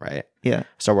 14, right? Yeah.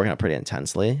 Started working out pretty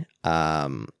intensely.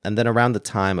 And then around the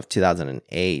time of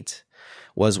 2008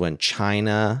 was when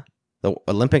the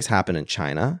Olympics happened in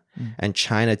China, and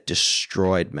China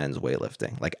destroyed men's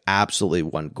weightlifting. Like absolutely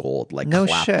won gold. Like no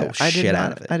clapped shit. the shit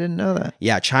out of it. I didn't know that.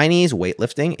 Yeah. Chinese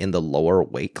weightlifting in the lower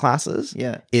weight classes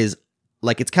is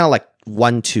like, it's kind of like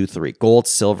 1, 2, 3. Gold,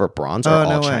 silver, bronze are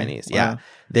all Chinese. Wow. Yeah.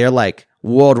 They're like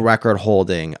world record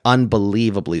holding,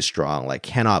 unbelievably strong. Like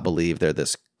cannot believe they're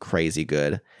this crazy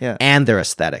good. Yeah. And they're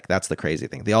aesthetic. That's the crazy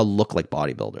thing. They all look like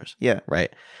bodybuilders. Yeah.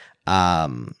 Right.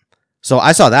 So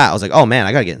I saw that. I was like, oh man,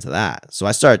 I got to get into that. So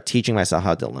I started teaching myself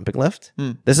how to Olympic lift.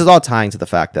 This is all tying to the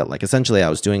fact that like essentially I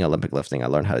was doing Olympic lifting. I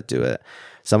learned how to do it.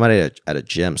 Somebody at a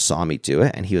gym saw me do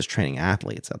it, and he was training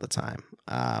athletes at the time.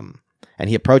 And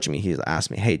he approached me. He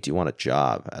asked me, hey, do you want a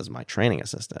job as my training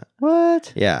assistant?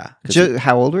 What? Yeah.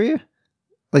 How old were you?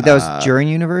 Like that was during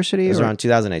university? It was around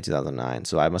 2008, 2009.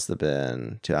 So I must have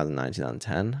been 2009,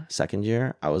 2010, second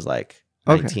year. I was like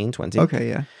 19, 20. Okay,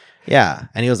 yeah. Yeah.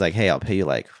 And he was like, hey, I'll pay you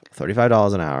like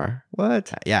 $35 an hour.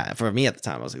 What? Yeah. For me at the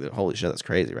time, I was like, holy shit, that's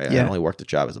crazy, right? Yeah. I only worked a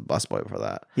job as a busboy before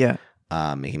that. Yeah.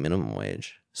 Making minimum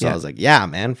wage. So I was like, yeah,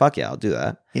 man, fuck yeah, I'll do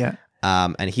that. Yeah.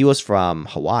 And he was from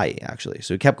Hawaii, actually.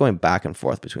 So he kept going back and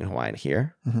forth between Hawaii and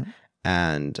here. Mm-hmm.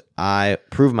 And I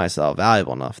proved myself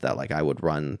valuable enough that like I would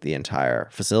run the entire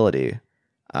facility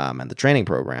and the training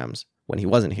programs when he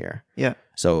wasn't here. Yeah.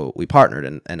 So we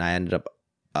partnered, and I ended up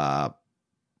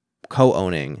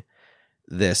co-owning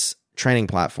this training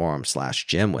platform /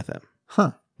 gym with him.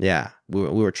 Huh. Yeah. We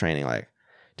were training like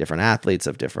different athletes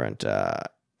of different, I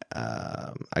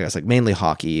guess like mainly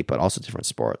hockey, but also different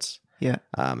sports. Yeah.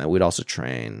 And we'd also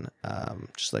train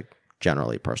just like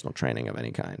generally personal training of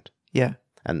any kind. Yeah.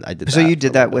 And I did that. So you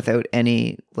did that without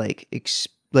any like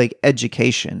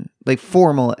education, like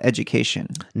formal education?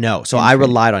 No. So I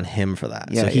relied on him for that.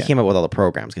 Yeah, so he came up with all the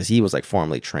programs because he was like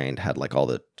formally trained, had like all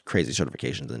the crazy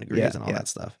certifications and degrees and all that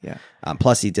stuff. Yeah.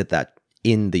 Plus he did that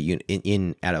in the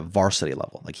at a varsity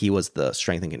level. Like he was the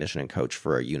strength and conditioning coach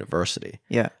for a university.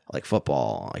 Yeah. Like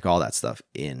football, like all that stuff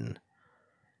in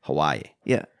Hawaii.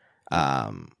 Yeah.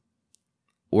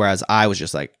 whereas I was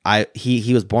just like,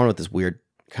 he was born with this weird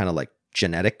kind of like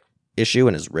genetic issue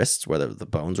in his wrists where the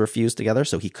bones were fused together,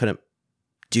 so he couldn't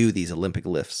do these Olympic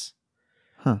lifts.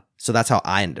 So that's how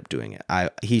I ended up doing it.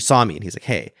 He saw me and he's like,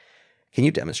 hey, can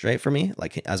you demonstrate for me,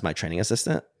 like as my training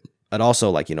assistant, and also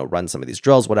like, you know, run some of these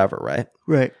drills, whatever, right?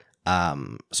 Right.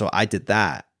 So I did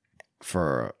that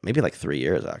for maybe like 3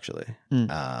 years actually.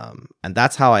 And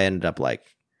that's how I ended up like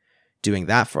doing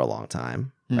that for a long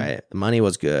time, right? The money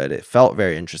was good. It felt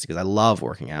very interesting because I love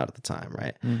working out at the time,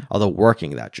 right? Although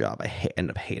working that job, I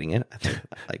ended up hating it.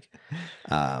 Like,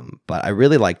 but I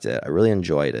really liked it. I really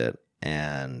enjoyed it.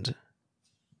 And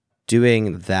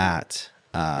doing that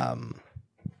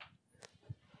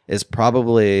is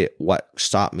probably what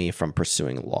stopped me from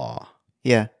pursuing law.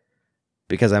 Yeah.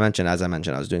 Because as I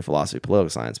mentioned, I was doing philosophy, political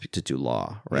science to do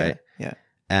law, right? Yeah.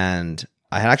 And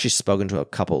I had actually spoken to a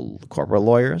couple corporate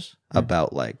lawyers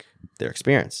about like their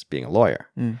experience being a lawyer.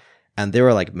 And they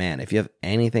were like, man, if you have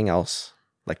anything else,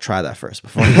 like try that first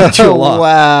before you get to law.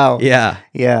 Wow. Yeah.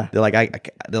 Yeah. They're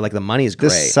like, the money is great.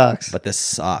 This sucks. But this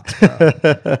sucks, bro.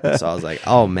 So I was like,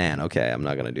 oh man, okay, I'm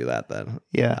not gonna do that then.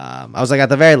 Yeah. I was like, at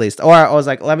the very least, or I was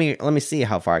like, let me see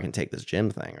how far I can take this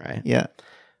gym thing, right? Yeah.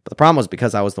 But the problem was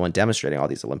because I was the one demonstrating all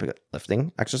these Olympic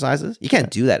lifting exercises, you can't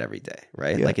do that every day,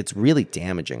 right? Yeah. Like it's really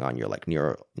damaging on your like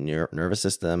nervous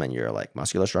system and your like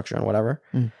muscular structure and whatever.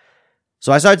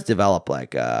 So I started to develop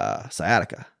like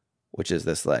sciatica, which is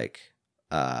this like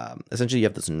essentially you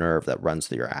have this nerve that runs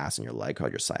through your ass and your leg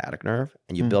called your sciatic nerve,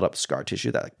 and you build up scar tissue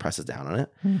that like presses down on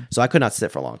it. So I could not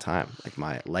sit for a long time. Like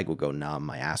my leg would go numb,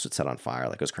 my ass would set on fire,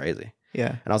 like it was crazy. Yeah.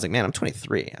 And I was like, man, I'm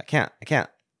 23. I can't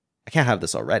have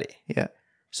this already. Yeah.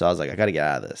 So I was like, I got to get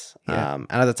out of this. Yeah. And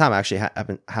at the time, I actually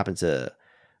happened to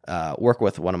work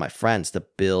with one of my friends to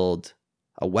build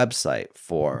a website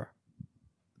for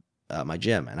my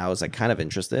gym. And I was like kind of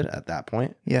interested at that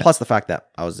point. Yeah. Plus the fact that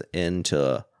I was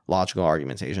into logical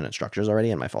argumentation and structures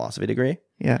already in my philosophy degree.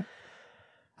 Yeah.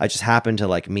 I just happened to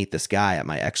like meet this guy at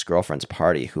my ex-girlfriend's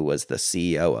party who was the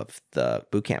CEO of the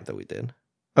boot camp that we did.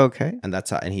 Okay. And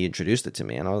and he introduced it to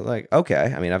me, and I was like,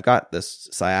 okay, I mean, I've got this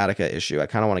sciatica issue. I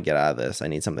kind of want to get out of this. I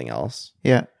need something else.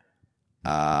 Yeah.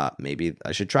 Maybe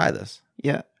I should try this.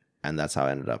 Yeah. And that's how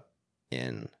I ended up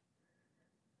in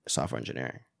software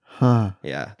engineering. Huh.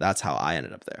 Yeah. That's how I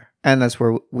ended up there. And that's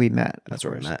where we met. That's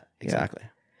where we met. Exactly. Yeah.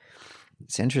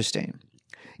 It's interesting.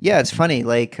 Yeah. It's funny.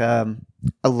 Like, a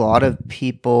lot of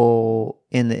people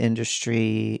in the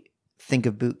industry think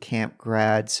of boot camp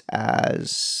grads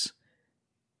as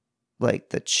like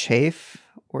the chafe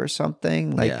or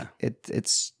something. Like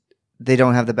it's they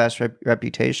don't have the best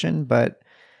reputation, but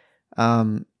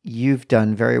you've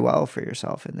done very well for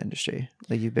yourself in the industry.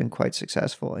 Like you've been quite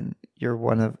successful, and you're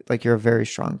you're a very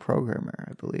strong programmer,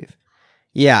 I believe.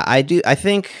 Yeah, I do. I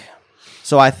think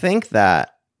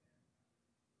that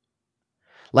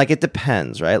like it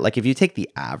depends, right? Like if you take the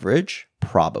average,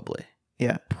 probably.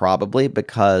 Yeah. Probably,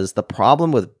 because the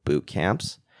problem with boot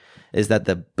camps is that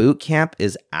the boot camp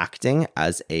is acting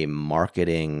as a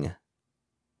marketing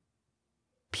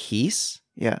piece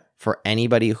for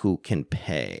anybody who can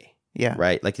pay. Yeah.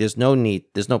 Right? Like there's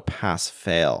no pass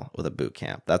fail with a boot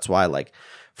camp. That's why like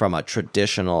from a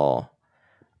traditional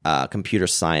computer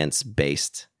science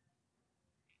based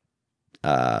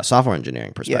software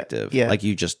engineering perspective, like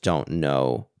you just don't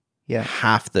know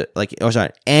half the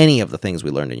any of the things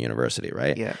we learned in university,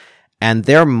 right? Yeah. And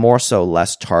they're more so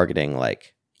less targeting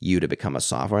like you to become a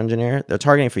software engineer. They're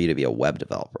targeting for you to be a web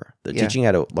developer. They're teaching you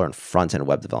how to learn front-end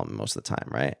web development most of the time,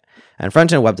 right? And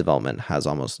front-end web development has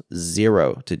almost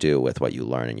zero to do with what you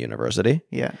learn in university.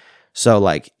 Yeah. So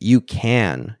like you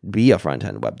can be a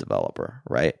front-end web developer,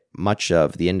 right? Much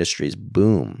of the industry's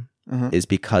boom is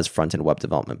because front-end web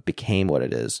development became what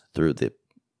it is through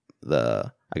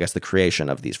the I guess the creation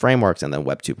of these frameworks and then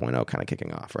Web 2.0 kind of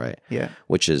kicking off, right? Yeah.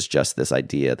 Which is just this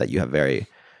idea that you have very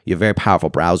powerful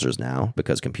browsers now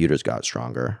because computers got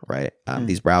stronger, right?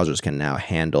 These browsers can now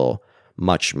handle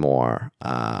much more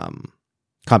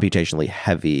computationally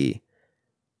heavy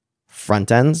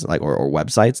front ends, like or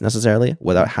websites necessarily,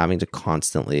 without having to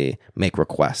constantly make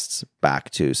requests back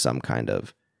to some kind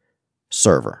of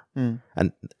server.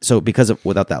 And so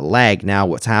without that lag, now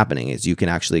what's happening is you can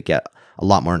actually get a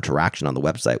lot more interaction on the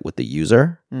website with the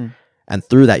user. And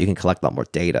through that, you can collect a lot more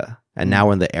data. And now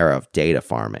we're in the era of data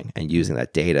farming and using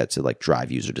that data to like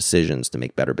drive user decisions to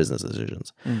make better business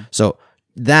decisions. So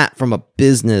that from a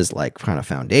business like kind of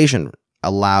foundation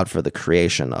allowed for the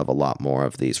creation of a lot more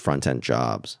of these front-end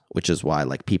jobs, which is why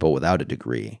like people without a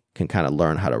degree can kind of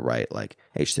learn how to write like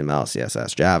HTML,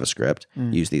 CSS, JavaScript,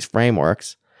 use these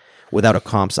frameworks without a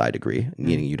comp sci degree,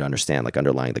 needing you to understand like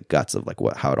underlying the guts of like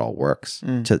how it all works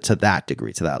to that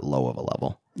degree, to that low of a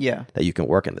level. Yeah. That you can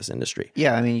work in this industry.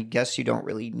 Yeah. I mean, I guess you don't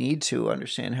really need to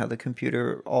understand how the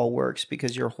computer all works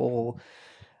because your whole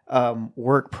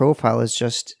work profile is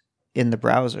just in the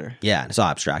browser. Yeah. It's all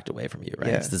abstract away from you,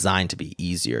 right? Yeah. It's designed to be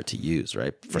easier to use,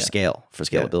 right? For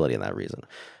scalability and that reason.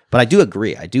 But I do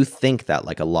agree. I do think that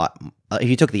like a lot, if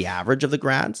you took the average of the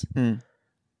grads,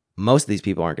 most of these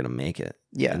people aren't going to make it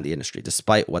in the industry,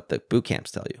 despite what the boot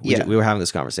camps tell you. We were having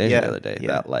this conversation the other day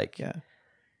that like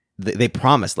they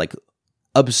promised like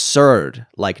absurd,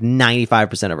 like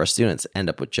 95% of our students end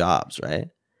up with jobs, right?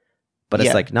 But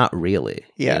it's like not really.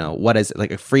 You know, what is it?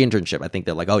 Like a free internship? I think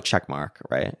they're like, oh, check mark,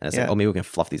 right? And it's like, oh, maybe we can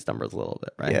fluff these numbers a little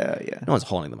bit, right? Yeah. No one's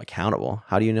holding them accountable.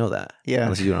 How do you know that? Yeah.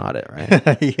 Unless you do an audit,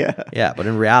 right? Yeah. Yeah. But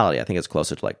in reality, I think it's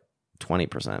closer to like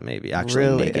 20% maybe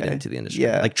actually make it into the industry.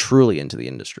 Yeah. Like truly into the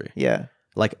industry. Yeah.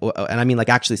 Like, and I mean like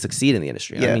actually succeed in the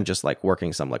industry. Yeah. I mean just like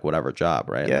working some like whatever job,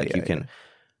 right? Yeah, like you can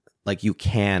like you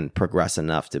can progress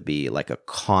enough to be like a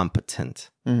competent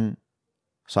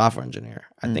software engineer.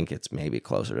 I think it's maybe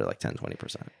closer to like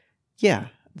 10-20%. Yeah,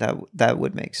 that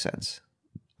would make sense.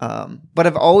 But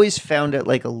I've always found it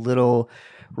like a little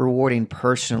rewarding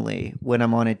personally when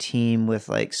I'm on a team with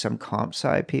like some comp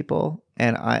sci people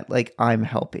and I'm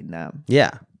helping them.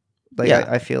 Yeah. Like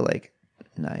I feel like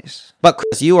nice. But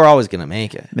Chris, you are always gonna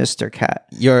make it. Mr. Cat.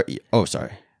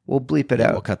 Sorry. We'll bleep it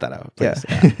out. We'll cut that out. Please.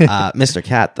 Yeah. Mr.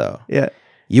 Cat though. Yeah.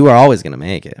 You are always gonna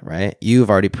make it, right? You've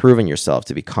already proven yourself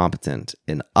to be competent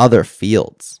in other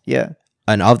fields. Yeah.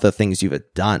 And of the things you've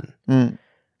done.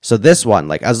 So this one,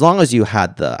 like, as long as you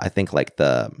had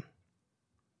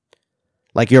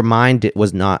your mind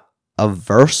was not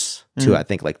averse to, I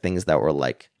think, like things that were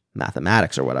like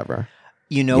mathematics or whatever.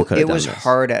 You know, it was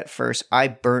hard at first. I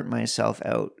burnt myself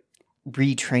out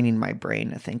retraining my brain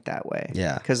to think that way.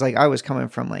 Yeah. Because like I was coming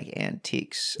from like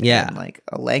antiques and like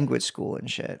a language school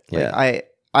and shit. Like,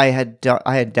 I had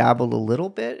dabbled a little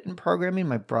bit in programming.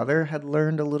 My brother had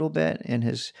learned a little bit in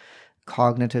his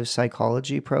cognitive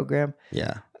psychology program.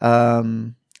 Yeah.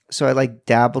 So I like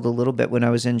dabbled a little bit when I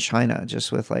was in China,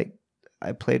 just with like,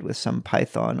 I played with some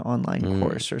Python online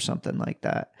course or something like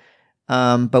that.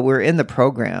 But we're in the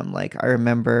program. Like I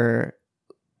remember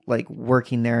like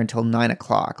working there until 9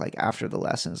 o'clock, like after the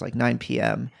lessons, like 9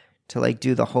 p.m. to like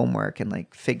do the homework and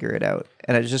like figure it out.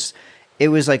 And it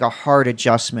was like a hard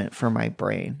adjustment for my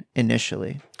brain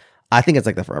initially. I think it's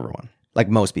like that for everyone. Like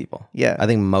most people. Yeah. I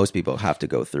think most people have to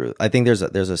go through. I think there's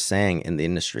a saying in the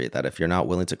industry that if you're not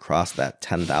willing to cross that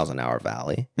 10,000 hour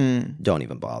valley, don't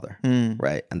even bother.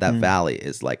 Right. And that valley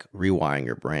is like rewiring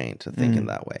your brain to think in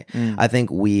that way. I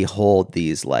think we hold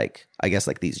these like, I guess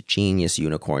like these genius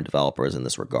unicorn developers in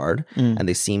this regard. And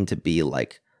they seem to be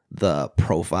like the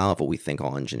profile of what we think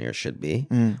all engineers should be.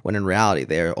 When in reality,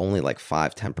 they're only like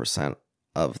 5-10%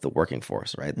 of the working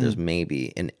force, right? There's maybe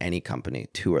in any company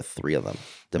 2 or 3 of them,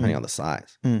 depending on the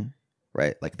size,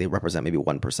 right? Like they represent maybe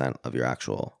 1% of your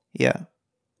actual,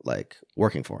 like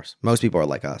working force. Most people are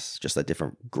like us, just at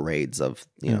different grades of,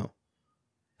 you know,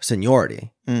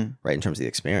 seniority, right? In terms of the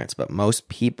experience. But most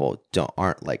people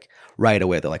aren't like right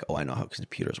away. They're like, oh, I know how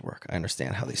computers work. I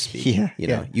understand how they speak. You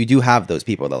know, you do have those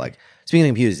people that are like, speaking to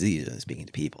computers is easier than speaking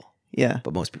to people. Yeah.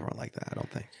 But most people aren't like that, I don't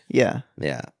think. Yeah.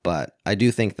 Yeah. But I do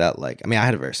think that, like, I mean, I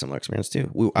had a very similar experience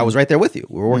too. I was right there with you.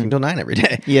 We were working till 9 every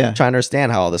day. Yeah. Trying to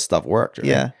understand how all this stuff worked. Right?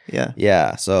 Yeah. Yeah.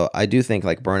 Yeah. So I do think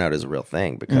like burnout is a real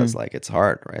thing because like it's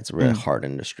hard, right? It's a really hard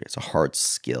industry. It's a hard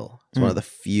skill. It's one of the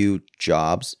few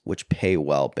jobs which pay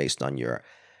well based on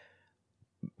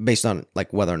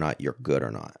like whether or not you're good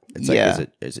or not. It's like,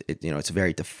 is it, you know, it's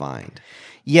very defined.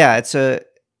 Yeah.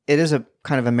 It is a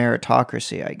kind of a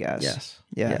meritocracy, I guess. Yes.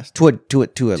 Yeah. Yes. To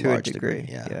a large degree.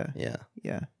 Yeah.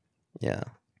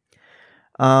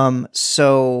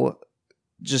 So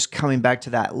just coming back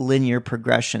to that linear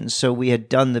progression. So we had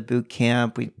done the boot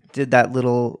camp. We did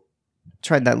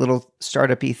tried that little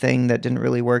startup-y thing that didn't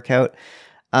really work out.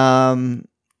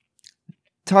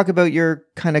 Talk about your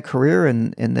kind of career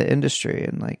in the industry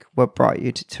and like what brought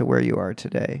you to where you are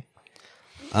today.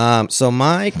 So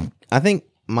I think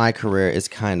my career is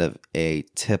kind of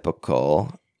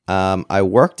atypical. I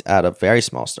worked at a very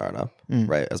small startup,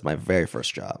 right, as my very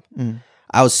first job.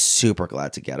 I was super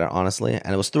glad to get it, honestly,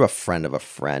 and it was through a friend of a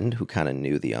friend who kind of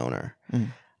knew the owner.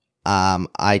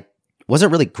 I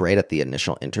wasn't really great at the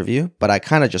initial interview, but I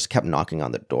kind of just kept knocking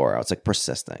on the door. I was like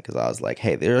persistent because I was like,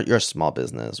 "Hey, you're a small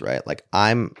business, right? Like,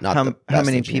 I'm not the best how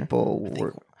many engineer." people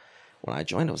were? When I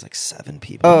joined, it was like 7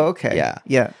 people. Oh, okay.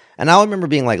 Yeah. And I remember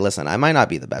being like, listen, I might not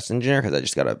be the best engineer because I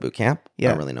just got out of boot camp. I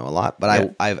don't really know a lot,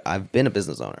 but I've been a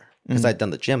business owner. because I'd done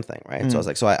the gym thing, right? So I was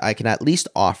like, so I can at least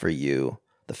offer you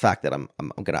the fact that I'm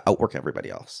going to outwork everybody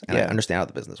else, and I understand how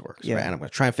the business works, right? And I'm going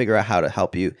to try and figure out how to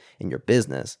help you in your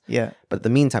business. Yeah. But in the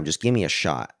meantime, just give me a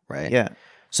shot, right? Yeah.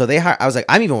 So I was like,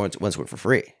 I'm even willing to work for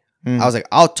free. I was like,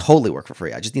 I'll totally work for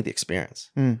free. I just need the experience.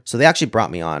 So they actually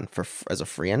brought me on as a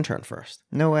free intern first.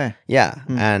 No way. Yeah.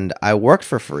 And I worked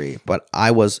for free, but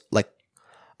I was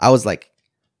like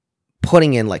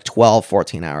putting in like 12,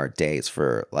 14-hour days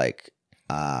for like,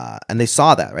 and they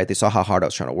saw that, right? They saw how hard I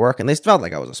was trying to work, and they felt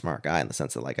like I was a smart guy in the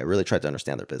sense that like I really tried to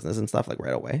understand their business and stuff like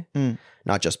right away,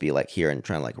 not just be like here and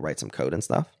trying to like write some code and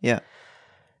stuff. Yeah.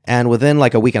 And within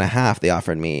like a week and a half, they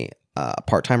offered me a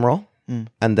part-time role.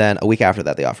 And then a week after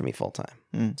that, they offered me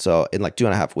full-time. So in like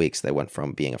 2.5 weeks, they went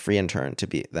from being a free intern to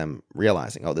be them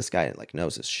realizing, oh, this guy like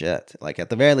knows his shit. Like at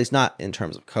the very least, not in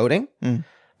terms of coding,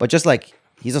 but just like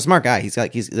he's a smart guy.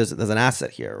 There's an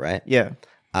asset here, right? Yeah.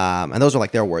 And those are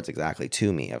like their words exactly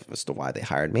to me as to why they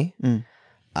hired me.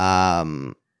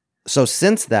 So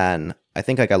since then, I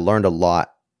think like I learned a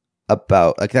lot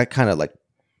about like that kind of like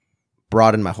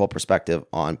broadened my whole perspective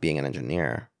on being an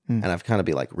engineer. And I've kind of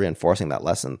been like reinforcing that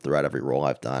lesson throughout every role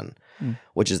I've done,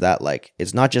 which is that like,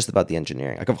 it's not just about the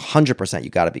engineering. Like 100%, you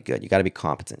got to be good. You got to be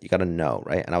competent. You got to know,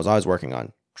 right? And I was always working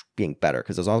on being better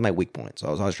because it was always my weak point. So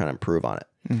I was always trying to improve on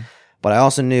it. But I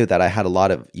also knew that I had a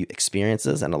lot of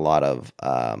experiences and a lot of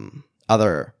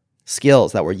other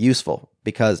skills that were useful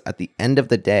because at the end of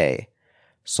the day,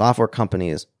 software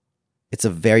companies, it's a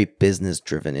very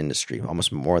business-driven industry,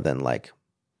 almost more than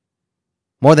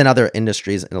other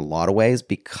industries in a lot of ways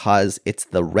because it's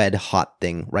the red hot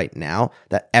thing right now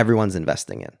that everyone's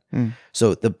investing in.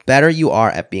 So the better you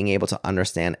are at being able to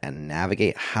understand and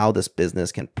navigate how this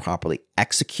business can properly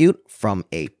execute from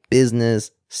a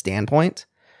business standpoint,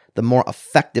 the more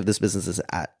effective this business is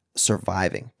at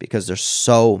surviving because there's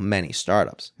so many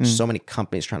startups, so many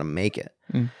companies trying to make it.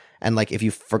 And like if you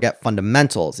forget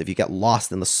fundamentals, if you get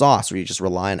lost in the sauce or you just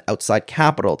rely on outside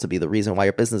capital to be the reason why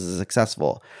your business is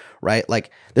successful, right?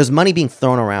 Like there's money being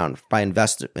thrown around by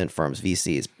investment firms,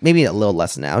 VCs, maybe a little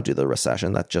less now due to the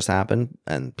recession that just happened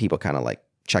and people kind of like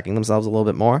checking themselves a little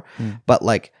bit more. But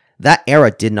like that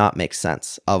era did not make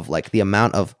sense of like the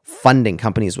amount of funding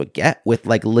companies would get with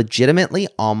like legitimately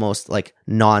almost like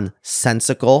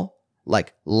nonsensical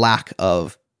like lack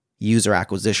of user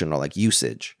acquisition or like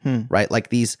usage, right? Like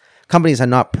these companies had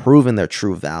not proven their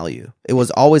true value. It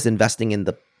was always investing in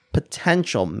the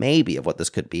potential maybe of what this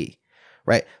could be,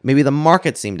 right? Maybe the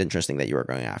market seemed interesting that you were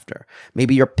going after.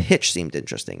 Maybe your pitch seemed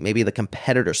interesting. Maybe the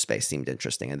competitor space seemed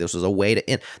interesting. And this was a way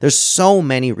to there's so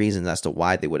many reasons as to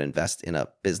why they would invest in a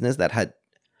business that had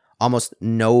almost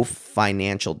no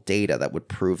financial data that would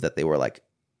prove that they were like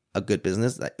a good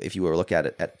business that if you were to look at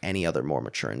it at any other more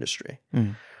mature industry.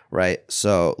 Right.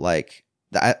 So like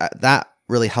that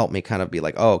really helped me kind of be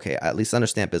like, oh, okay, I at least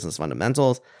understand business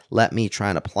fundamentals. Let me try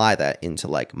and apply that into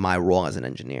like my role as an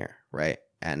engineer. Right.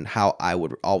 And how I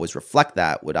would always reflect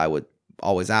that I would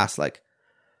always ask like,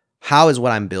 how is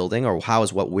what I'm building or how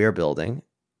is what we're building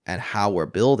and how we're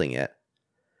building it?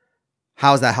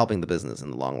 How is that helping the business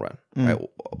in the long run? Right.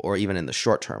 Or even in the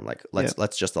short term, like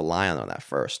let's just align on that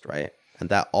first. Right. And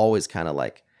that always kind of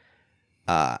like,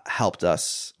 helped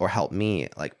me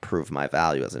like prove my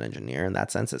value as an engineer in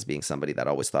that sense as being somebody that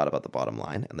always thought about the bottom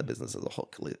line and the business as a whole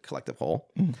collective whole.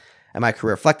 And my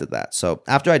career reflected that. So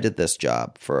after I did this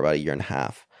job for about 1.5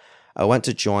 years, I went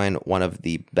to join one of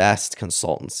the best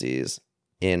consultancies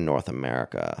in North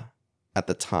America at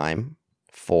the time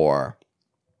for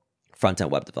front-end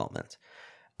web development.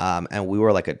 And we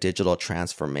were like a digital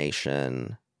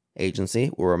transformation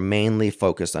agency. We were mainly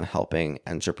focused on helping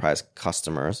enterprise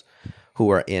customers who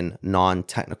are in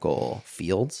non-technical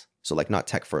fields. So like not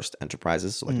tech-first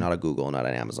enterprises. So like not a Google, not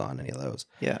an Amazon, any of those.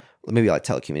 Yeah. Maybe like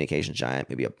telecommunications giant,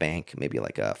 maybe a bank, maybe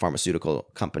like a pharmaceutical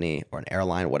company or an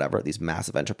airline, whatever. These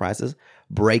massive enterprises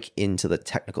break into the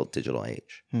technical digital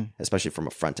age, especially from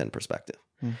a front-end perspective.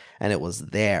 And it was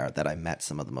there that I met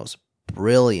some of the most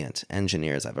brilliant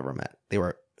engineers I've ever met. They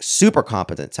were super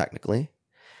competent technically,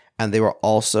 and they were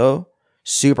also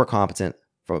super competent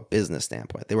from a business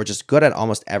standpoint. They were just good at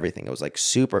almost everything. It was like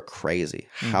super crazy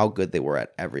how good they were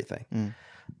at everything.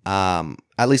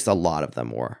 At least a lot of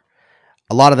them were.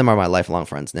 A lot of them are my lifelong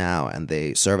friends now, and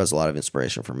they serve as a lot of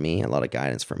inspiration for me, and a lot of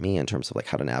guidance for me in terms of like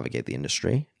how to navigate the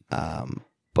industry.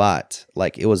 But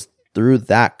like it was through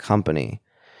that company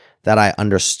that I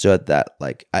understood that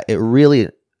like it really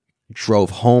drove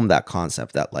home that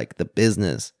concept that like the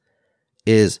business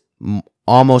is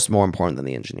almost more important than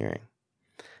the engineering.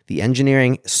 The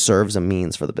engineering serves a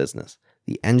means for the business.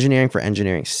 The engineering for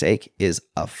engineering's sake is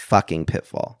a fucking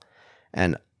pitfall.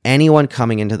 And anyone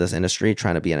coming into this industry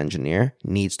trying to be an engineer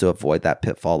needs to avoid that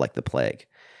pitfall like the plague.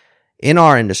 In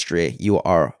our industry, you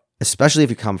are, especially if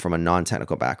you come from a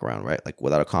non-technical background, right? Like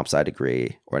without a comp sci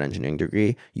degree or an engineering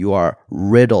degree, you are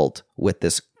riddled with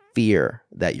this fear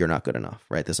that you're not good enough,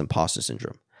 right? This imposter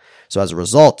syndrome. So as a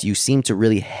result, you seem to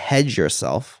really hedge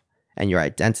yourself and your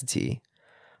identity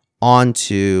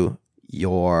onto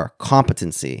your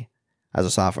competency as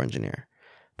a software engineer.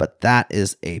 But that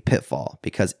is a pitfall,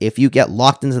 because if you get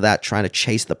locked into that trying to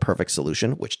chase the perfect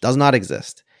solution, which does not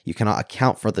exist, you cannot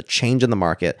account for the change in the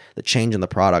market, the change in the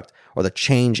product, or the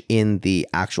change in the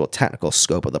actual technical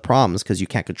scope of the problems, because you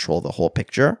can't control the whole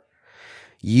picture,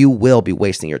 you will be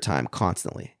wasting your time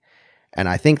constantly. And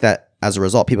I think that as a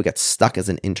result, people get stuck as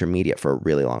an intermediate for a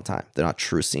really long time. They're not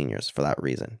true seniors for that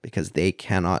reason, because they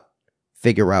cannot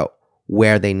figure out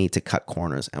where they need to cut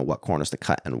corners and what corners to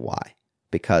cut and why.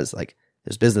 Because like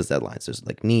there's business deadlines, there's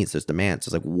like needs, there's demands,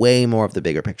 there's like way more of the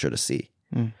bigger picture to see.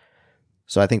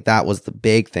 So I think that was the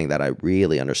big thing that I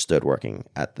really understood working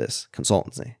at this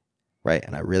consultancy, right?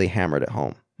 And I really hammered it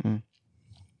home. And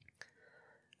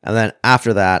then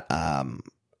after that,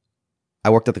 I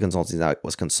worked at the consultancy that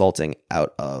was consulting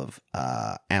out of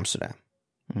Amsterdam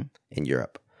in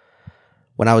Europe.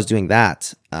 When I was doing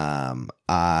that,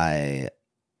 I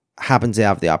happened to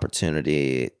have the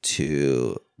opportunity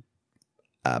to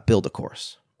build a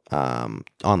course,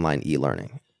 online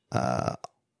e-learning,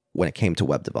 when it came to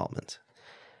web development.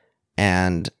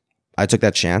 And I took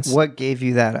that chance. What gave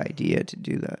you that idea to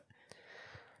do that?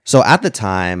 So at the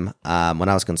time, when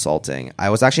I was consulting, I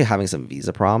was actually having some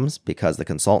visa problems because the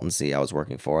consultancy I was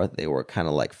working for, they were kind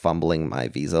of like fumbling my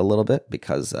visa a little bit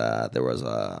because there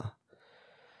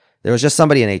was just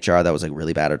somebody in HR that was like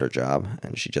really bad at her job,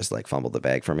 and she just like fumbled the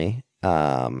bag for me.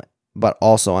 But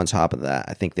also on top of that,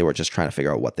 I think they were just trying to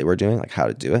figure out what they were doing, like how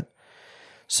to do it.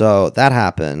 So that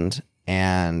happened,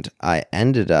 and I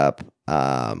ended up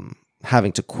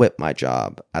having to quit my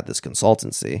job at this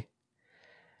consultancy.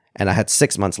 And I had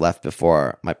 6 months left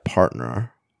before my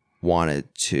partner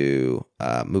wanted to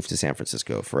move to San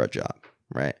Francisco for a job,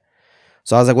 right?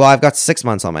 So I was like, well, I've got 6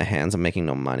 months on my hands. I'm making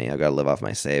no money. I've got to live off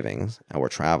my savings, and we're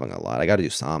traveling a lot. I got to do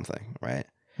something, right?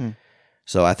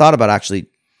 So I thought about actually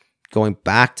going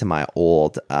back to my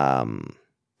old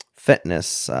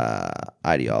fitness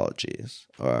ideologies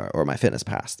or my fitness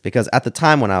past. Because at the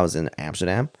time when I was in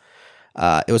Amsterdam,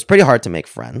 it was pretty hard to make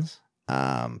friends.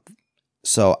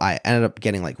 So I ended up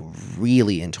getting like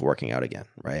really into working out again,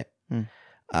 right?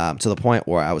 To the point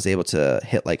where I was able to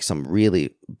hit like some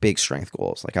really big strength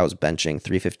goals. Like I was benching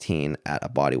 315 at a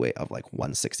body weight of like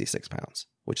 166 pounds,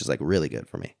 which is like really good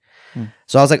for me.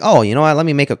 So I was like, oh, you know what? Let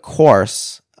me make a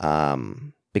course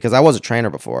because I was a trainer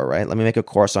before, right? Let me make a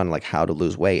course on like how to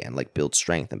lose weight and like build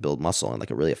strength and build muscle and like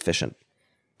a really efficient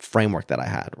framework that I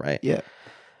had, right? Yeah.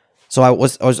 So I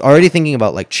was already thinking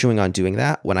about like chewing on doing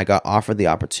that when I got offered the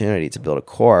opportunity to build a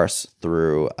course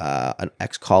through an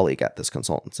ex-colleague at this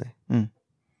consultancy.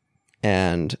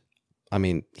 And I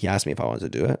mean, he asked me if I wanted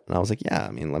to do it. And I was like, yeah,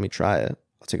 I mean, let me try it.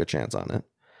 I'll take a chance on it.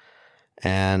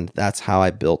 And that's how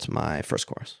I built my first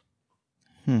course.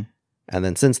 And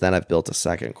then since then, I've built a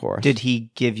second course. Did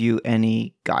he give you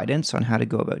any guidance on how to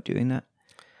go about doing that?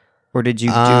 Or did you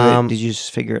do it? Did you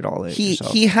just figure it all out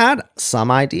yourself? He had some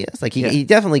ideas. Like he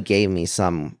definitely gave me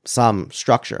some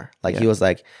structure. Like he was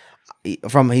like,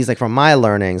 from my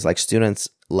learnings, like students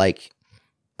like,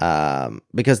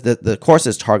 because the course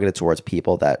is targeted towards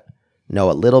people that know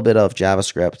a little bit of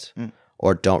JavaScript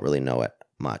or don't really know it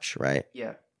much, right?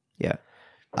 Yeah.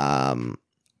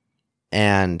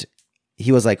 And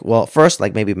he was like, well, first,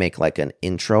 like maybe make like an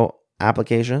intro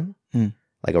application.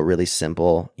 Like a really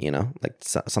simple, like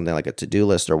something like a to-do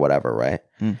list or whatever, right?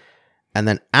 And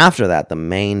then after that, the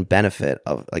main benefit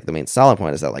of like the main selling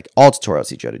point is that like all tutorials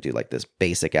teach you how to do like this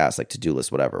basic ass like to-do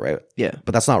list, whatever, right? Yeah.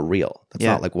 But that's not real. That's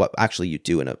not like what actually you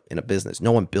do in a business.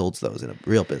 No one builds those in a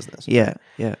real business. Yeah.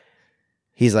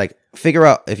 He's like, figure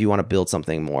out if you want to build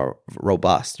something more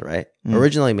robust, right?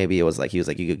 Originally, maybe it was like, he was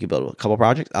like, you could build a couple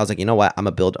projects. I was like, you know what? I'm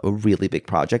going to build a really big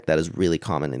project that is really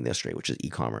common in the industry, which is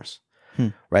e-commerce.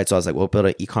 Right. So I was like, we'll build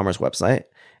an e-commerce website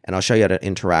and I'll show you how to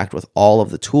interact with all of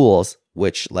the tools,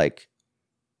 which like,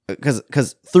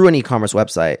 because through an e-commerce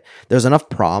website, there's enough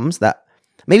problems that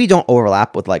maybe don't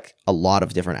overlap with like a lot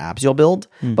of different apps you'll build,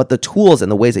 but the tools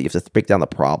and the ways that you have to break down the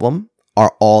problem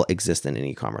are all existent in an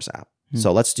e-commerce app.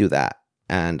 So let's do that.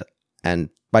 And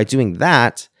by doing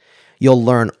that, you'll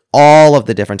learn all of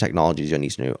the different technologies you'll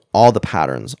need to know, all the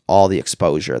patterns, all the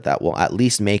exposure that will at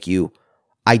least make you,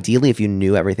 ideally, if you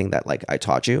knew everything that like I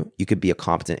taught you, you could be a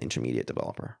competent intermediate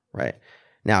developer, right?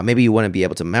 Now, maybe you wouldn't be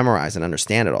able to memorize and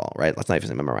understand it all, right? Let's not even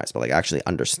say memorize, but like actually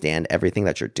understand everything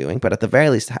that you're doing. But at the very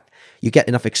least, you get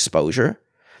enough exposure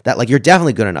that like you're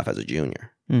definitely good enough as a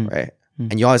junior, right?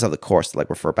 And you always have the course to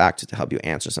like refer back to help you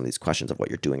answer some of these questions of what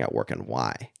you're doing at work and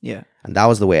why. Yeah. And that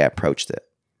was the way I approached it.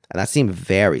 And that seemed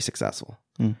very successful,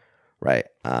 right?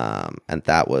 And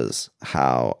that was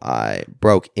how I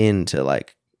broke into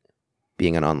like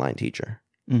being an online teacher,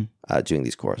 doing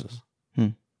these courses.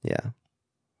 Yeah.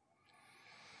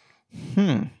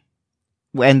 And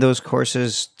those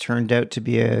courses turned out to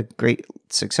be a great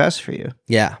success for you.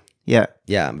 Yeah. Yeah.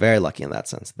 Yeah, I'm very lucky in that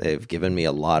sense. They've given me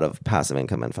a lot of passive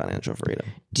income and financial freedom.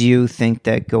 Do you think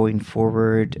that going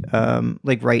forward,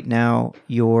 like right now,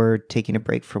 you're taking a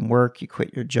break from work, you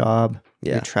quit your job,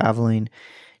 you're traveling.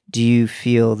 Do you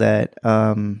feel that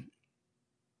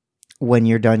when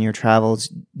you're done your travels,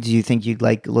 do you think you'd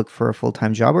like look for a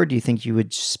full-time job, or do you think you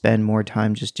would spend more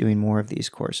time just doing more of these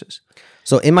courses?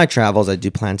 So in my travels, I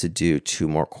do plan to do 2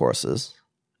 more courses.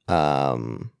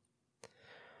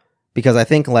 Because I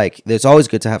think like it's always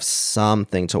good to have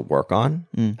something to work on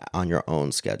your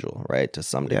own schedule, right? To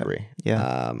some degree.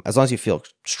 Yeah. As long as you feel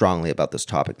strongly about this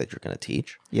topic that you're going to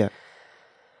teach. Yeah.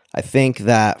 I think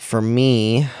that for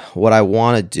me, what I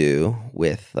want to do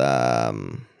with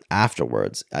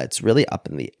afterwards, it's really up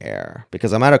in the air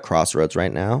because I'm at a crossroads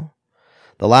right now.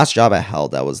 The last job I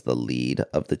held, I was the lead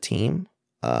of the team.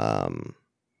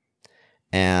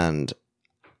 And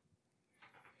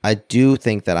I do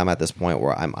think that I'm at this point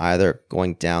where I'm either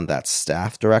going down that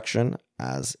staff direction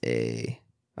as I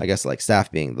guess like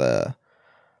staff being the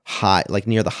high, like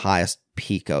near the highest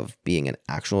peak of being an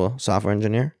actual software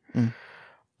engineer,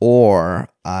 or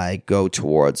I go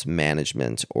towards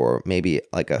management or maybe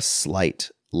like a slight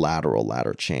lateral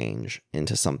ladder change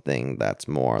into something that's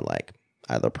more like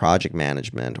either project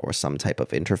management or some type of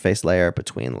interface layer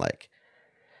between like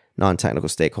non-technical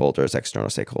stakeholders, external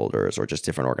stakeholders, or just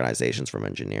different organizations from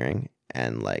engineering.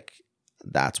 And like,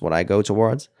 that's what I go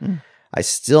towards. I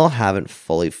still haven't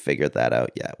fully figured that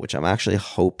out yet, which I'm actually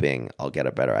hoping I'll get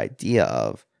a better idea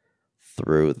of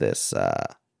through this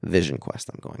vision quest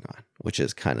I'm going on, which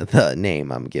is kind of the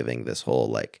name I'm giving this whole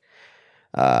like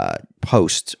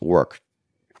post-work,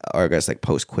 or I guess like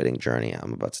post-quitting journey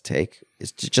I'm about to take,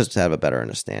 is to just have a better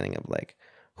understanding of like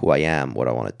who I am, what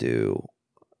I want to do,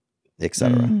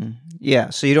 etc. Yeah,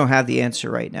 so you don't have the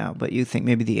answer right now, but you think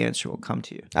maybe the answer will come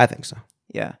to you. I think so.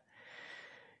 Yeah.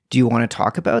 Do you want to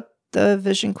talk about the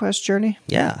Vision Quest journey?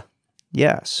 Yeah.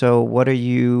 Yeah. So what are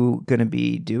you going to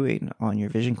be doing on your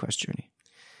Vision Quest journey?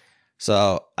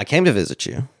 So I came to visit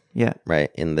you. Yeah. Right,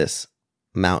 in this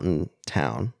mountain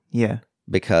town. Yeah.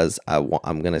 Because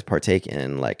I'm going to partake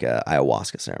in like a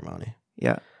ayahuasca ceremony.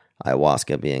 Yeah.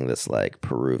 Ayahuasca being this like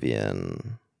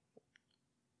Peruvian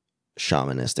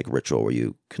shamanistic ritual where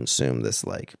you consume this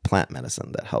like plant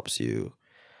medicine that helps you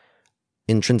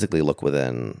intrinsically look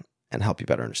within and help you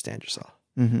better understand yourself,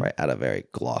 right, at a very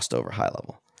glossed over high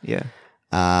level. Yeah.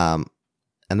 And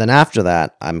then after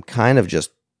that, I'm kind of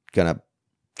just gonna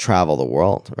travel the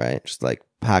world, right? Just like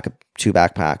pack 2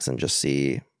 backpacks and just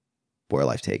see where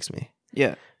life takes me.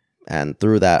 Yeah. And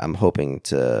through that, I'm hoping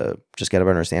to just get a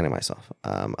better understanding of myself.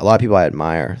 A lot of people I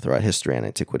admire throughout history and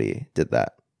antiquity did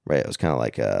that. Right, it was kind of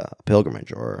like a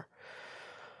pilgrimage or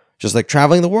just like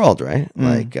traveling the world, right?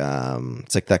 Like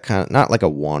it's like that kind of, not like a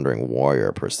wandering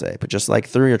warrior per se, but just like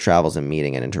through your travels and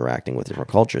meeting and interacting with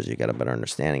different cultures, you get a better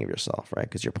understanding of yourself, right?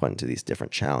 Because you're put into these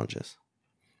different challenges.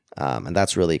 And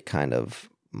that's really kind of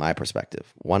my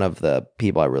perspective. One of the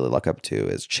people I really look up to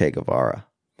is Che Guevara.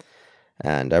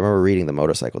 And I remember reading the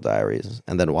Motorcycle Diaries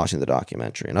and then watching the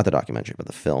documentary, not the documentary, but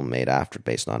the film made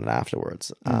based on it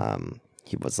afterwards.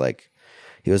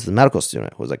 He was the medical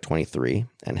student who was like 23,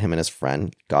 and him and his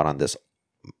friend got on this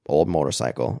old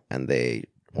motorcycle and they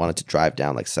wanted to drive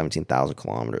down like 17,000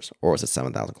 kilometers, or was it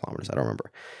 7,000 kilometers? I don't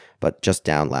remember. But just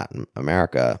down Latin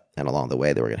America, and along the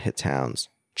way, they were going to hit towns,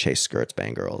 chase skirts,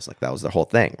 bang girls. Like that was their whole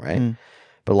thing, right?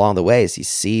 But along the ways, he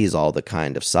sees all the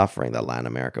kind of suffering that Latin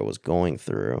America was going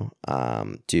through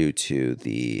due to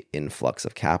the influx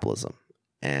of capitalism.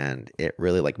 And it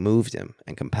really like moved him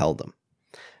and compelled him.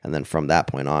 And then from that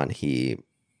point on, he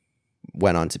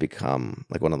went on to become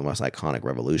like one of the most iconic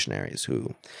revolutionaries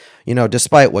who, you know,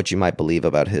 despite what you might believe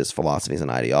about his philosophies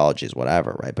and ideologies,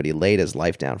 whatever, right? But he laid his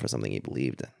life down for something he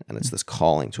believed in. And it's this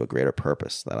calling to a greater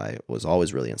purpose that I was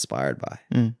always really inspired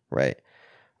by, right?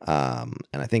 And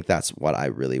I think that's what I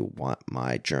really want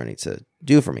my journey to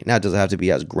do for me. Now, does it have to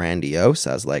be as grandiose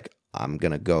as like, I'm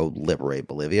going to go liberate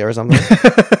Bolivia or something,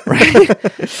 right?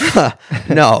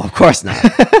 No, of course not,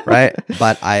 right?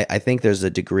 But I think there's a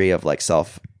degree of like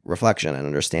self-reflection and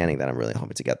understanding that I'm really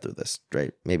hoping to get through this,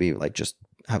 right? Maybe like just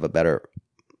have a better.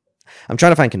 I'm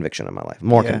trying to find conviction in my life,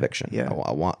 more conviction. Yeah.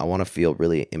 I want to feel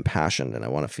really impassioned, and I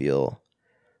want to feel.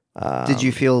 Did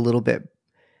you feel a little bit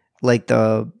like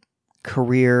the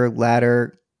career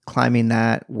ladder climbing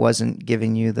that wasn't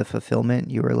giving you the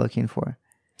fulfillment you were looking for?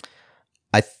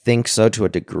 I think so, to a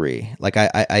degree. Like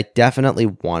I definitely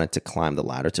wanted to climb the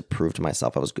ladder to prove to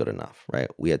myself I was good enough, right?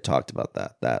 We had talked about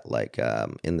that like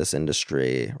in this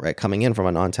industry, right? Coming in from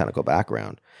a non-technical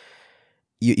background,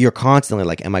 you're constantly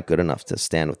like, am I good enough to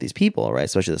stand with these people, right?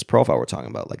 Especially this profile we're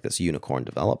talking about, like this unicorn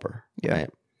developer,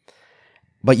 right?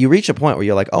 But you reach a point where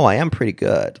you're like, oh, I am pretty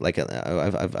good. Like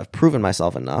I've proven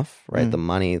myself enough, right? The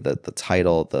money, the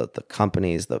title, the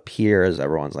companies, the peers,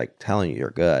 everyone's like telling you you're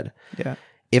good. Yeah.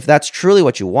 If that's truly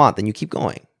what you want, then you keep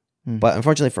going. But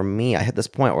unfortunately for me, I hit this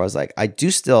point where I was like, I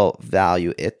do still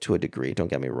value it to a degree. Don't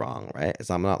get me wrong, right?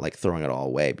 So I'm not like throwing it all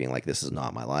away, being like, this is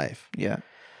not my life. Yeah.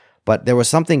 But there was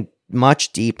something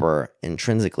much deeper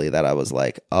intrinsically that I was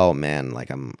like, oh man, like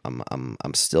I'm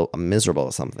miserable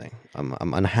with something.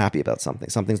 I'm unhappy about something.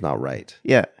 Something's not right.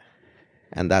 Yeah.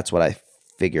 And that's what I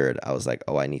figured. I was like,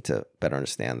 oh, I need to better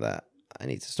understand that. I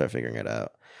need to start figuring it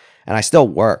out. And I still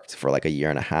worked for like a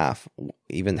year and a half,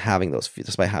 even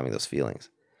despite having those feelings.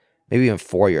 Maybe even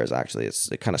 4 years, actually.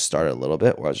 It kind of started a little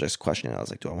bit where I was just questioning. I was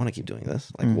like, do I want to keep doing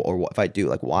this? Like, or what, if I do,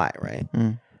 like, why, right?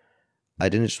 I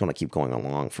didn't just want to keep going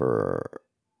along for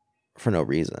no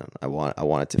reason. I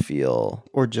wanted to feel...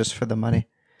 Or just for the money.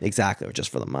 Exactly, or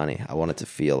just for the money. I wanted to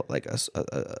feel like a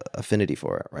affinity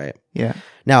for it, right? Yeah.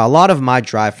 Now, a lot of my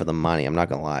drive for the money, I'm not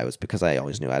going to lie, was because I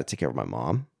always knew I had to take care of my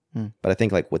mom. But I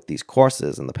think like with these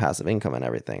courses and the passive income and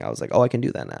everything, I was like, oh, I can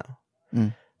do that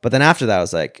now. But then after that, I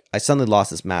was like, I suddenly lost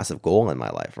this massive goal in my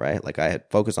life, right? Like I had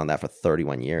focused on that for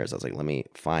 31 years. I was like, let me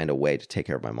find a way to take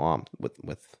care of my mom with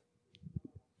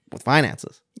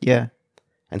finances. Yeah.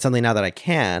 And suddenly now that I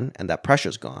can, and that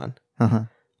pressure's gone,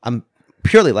 I'm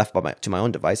purely left to my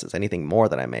own devices. Anything more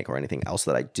that I make or anything else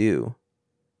that I do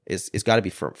is got to be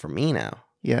for me now.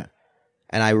 Yeah.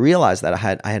 And I realized that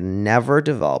I had never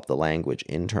developed the language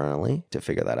internally to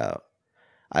figure that out.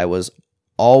 I was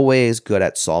always good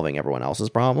at solving everyone else's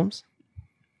problems,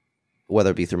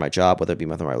 whether it be through my job, whether it be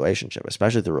with my relationship,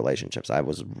 especially through relationships. I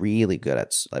was really good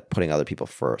at like putting other people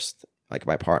first, like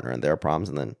my partner and their problems,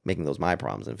 and then making those my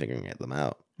problems and figuring them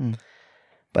out.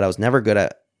 But I was never good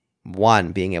at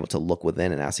being able to look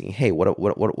within and asking, hey, what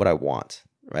I want,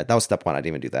 right? That was step one. I didn't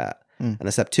even do that. And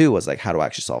the step two was like, how do I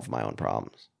actually solve my own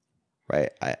problems?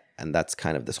 Right. And that's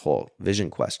kind of this whole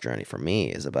vision quest journey for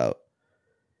me is about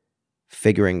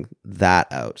figuring that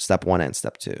out, step one and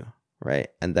step two. Right.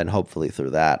 And then hopefully through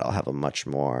that, I'll have a much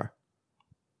more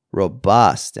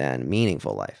robust and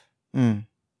meaningful life.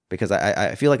 Because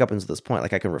I feel like up until this point,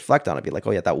 like I can reflect on it, be like,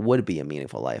 oh yeah, that would be a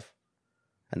meaningful life.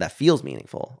 And that feels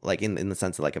meaningful. Like in the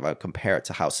sense of like, if I compare it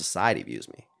to how society views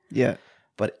me. Yeah.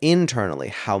 But internally,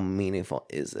 how meaningful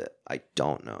is it? I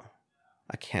don't know.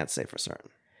 I can't say for certain.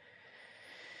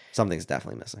 Something's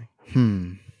definitely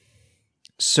missing.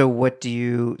 So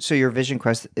so your vision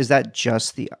quest, is that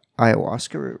just the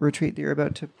ayahuasca retreat that you're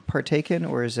about to partake in,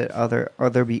 or is it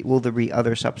will there be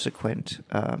other subsequent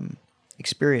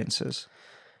experiences?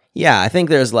 Yeah, I think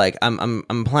there's like,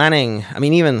 I'm planning, I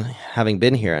mean, even having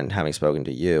been here and having spoken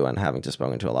to you and having just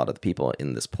spoken to a lot of the people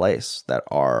in this place that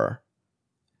are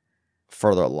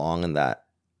further along in that,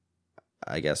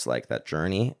 I guess, like that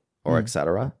journey or et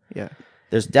cetera. Yeah.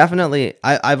 There's definitely,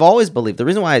 I've always believed, the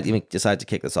reason why I even decided to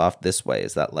kick this off this way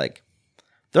is that like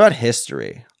throughout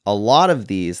history, a lot of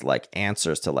these like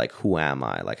answers to like, who am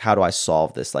I? Like, how do I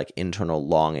solve this like internal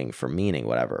longing for meaning,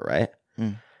 whatever, right?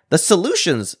 The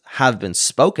solutions have been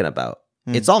spoken about.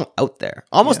 It's all out there.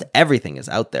 Almost everything is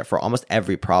out there for almost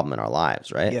every problem in our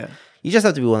lives, right? Yeah. You just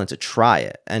have to be willing to try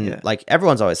it. And like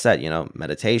everyone's always said,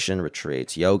 meditation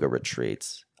retreats, yoga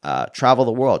retreats, travel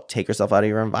the world, take yourself out of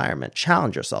your environment,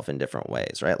 challenge yourself in different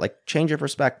ways, right? Like change your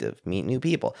perspective, meet new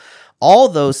people. All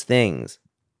those things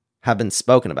have been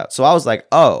spoken about. So I was like,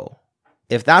 oh,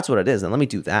 if that's what it is, then let me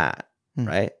do that,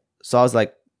 right? So I was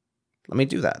like, let me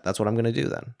do that. That's what I'm going to do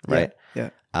then, right? Yeah.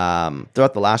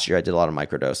 Throughout the last year, I did a lot of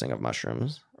microdosing of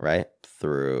mushrooms, right?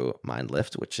 Through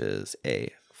Mindlift, which is a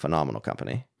phenomenal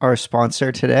company. Our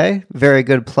sponsor today. Very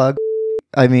good plug.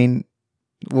 I mean,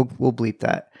 we'll bleep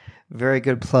that. Very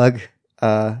good plug,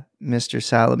 Mr.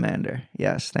 Salamander.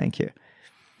 Yes, thank you.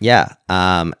 Yeah.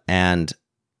 And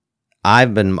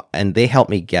they helped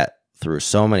me get through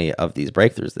so many of these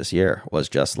breakthroughs this year, was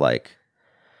just like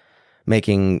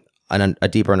making a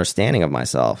deeper understanding of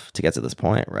myself to get to this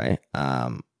point, right?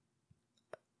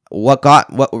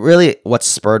 What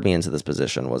spurred me into this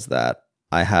position was that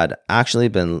I had actually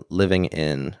been living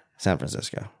in San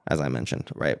Francisco, as I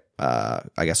mentioned, right?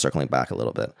 I guess circling back a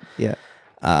little bit. Yeah.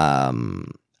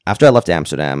 After I left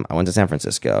Amsterdam, I went to San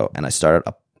Francisco and I started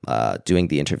doing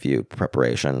the interview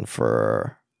preparation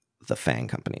for the FANG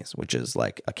companies, which is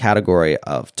like a category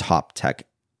of top tech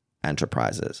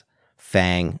enterprises.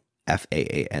 FANG,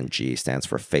 FAANG, stands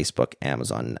for Facebook,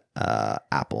 Amazon,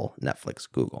 Apple,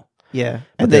 Netflix, Google. Yeah,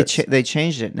 and they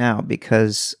changed it now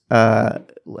because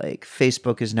like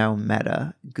Facebook is now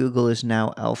Meta, Google is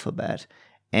now Alphabet,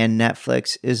 and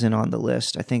Netflix isn't on the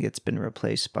list. I think it's been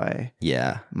replaced by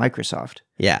Microsoft.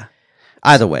 Yeah.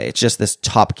 Either way, it's just this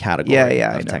top category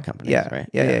of tech companies, right?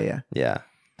 Yeah.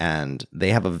 And they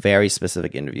have a very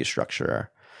specific interview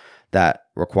structure that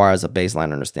requires a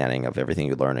baseline understanding of everything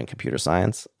you learn in computer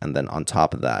science. And then on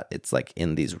top of that, it's like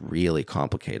in these really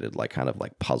complicated, like kind of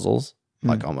like puzzles,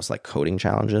 like almost like coding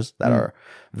challenges that are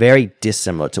very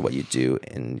dissimilar to what you do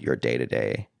in your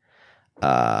day-to-day,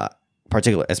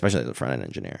 particularly, especially as a front-end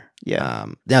engineer. Yeah.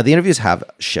 Now, the interviews have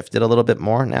shifted a little bit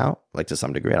more now, like to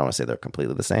some degree. I don't want to say they're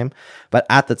completely the same. But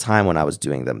at the time when I was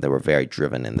doing them, they were very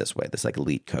driven in this way, this like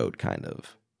lead code kind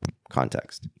of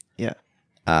context. Yeah.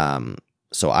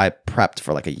 So I prepped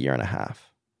for like a year and a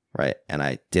half, right? And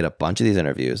I did a bunch of these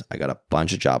interviews. I got a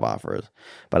bunch of job offers.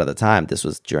 But at the time, this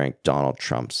was during Donald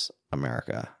Trump's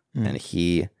America. And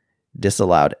he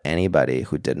disallowed anybody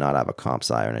who did not have a comp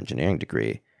sci or an engineering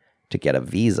degree to get a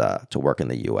visa to work in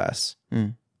the U.S.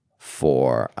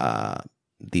 For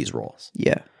these roles.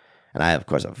 Yeah. And I, of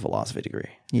course, have a philosophy degree.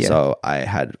 Yeah. So I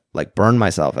had like burned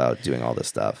myself out doing all this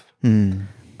stuff.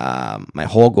 My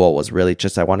whole goal was really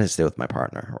just I wanted to stay with my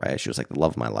partner, right? She was like the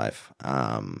love of my life.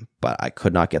 But I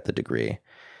could not get the degree.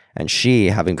 And she,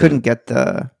 having couldn't get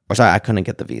the... Or sorry, I couldn't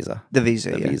get the visa. The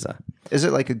visa. Is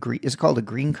it like is it called a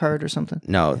green card or something?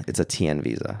 No, it's a TN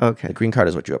visa. Okay. The green card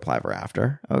is what you apply for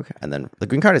after. Okay. And then the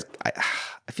green card is, I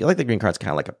feel like the green card is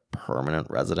kind of like a permanent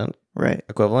resident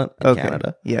equivalent in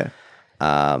Canada. Yeah.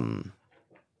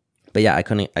 But yeah, I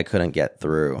couldn't get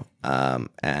through.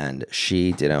 And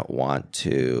she didn't want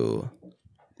to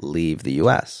leave the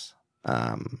US.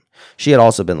 She had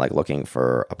also been like looking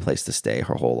for a place to stay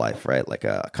her whole life, right? Like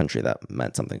a country that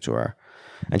meant something to her.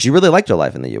 And she really liked her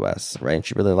life in the US, right? And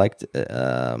she really liked,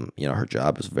 her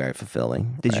job was very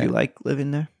fulfilling. Did you like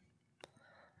living there?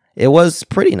 It was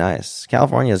pretty nice.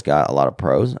 California's got a lot of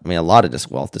pros. I mean, a lot of just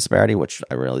wealth disparity, which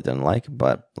I really didn't like,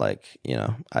 but like,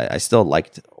 I still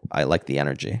liked the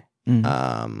energy.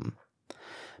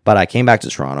 But I came back to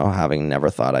Toronto, having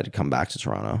never thought I'd come back to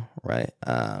Toronto, right?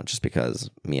 Just because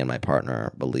me and my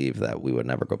partner believed that we would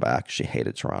never go back. She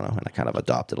hated Toronto, and I kind of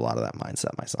adopted a lot of that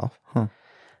mindset myself.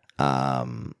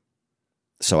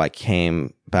 So I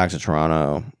came back to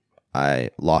Toronto. I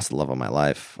lost the love of my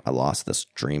life. I lost this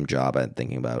dream job I'd been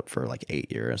thinking about for like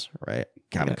 8 years, right?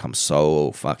 Having come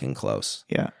so fucking close.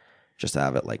 Yeah. Just to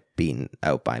have it like beaten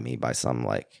out by me by some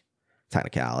like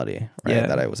technicality, right?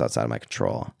 That I was outside of my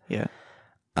control. Yeah.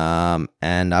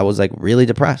 And I was like really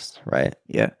depressed, right?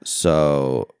 Yeah.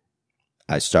 So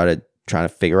I started trying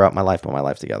to figure out my life, put my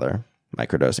life together.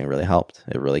 Microdosing really helped.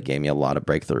 It really gave me a lot of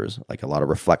breakthroughs, like a lot of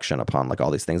reflection upon like all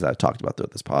these things that I've talked about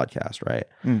throughout this podcast, right?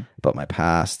 About my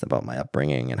past, about my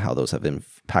upbringing, and how those have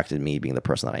impacted me being the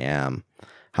person that I am.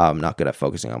 How I'm not good at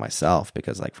focusing on myself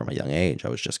because like from a young age, I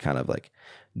was just kind of like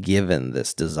given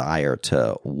this desire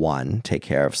to, one, take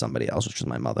care of somebody else, which was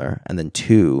my mother, and then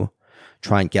two,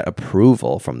 try and get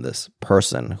approval from this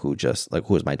person who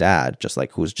was my dad, just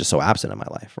like who was just so absent in my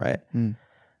life, right?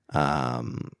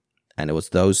 And it was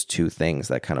those two things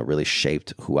that kind of really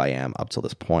shaped who I am up till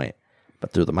this point.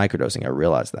 But through the microdosing, I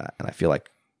realized that, and I feel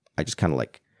like I just kind of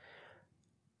like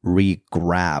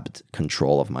re-grabbed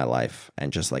control of my life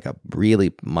and just like a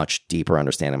really much deeper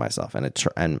understanding of myself.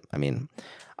 And I mean,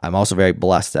 I'm also very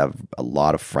blessed to have a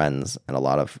lot of friends and a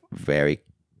lot of very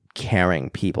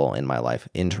caring people in my life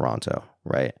in Toronto,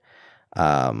 right?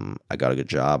 I got a good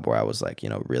job where I was like,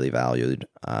 really valued.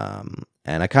 And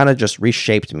it kind of just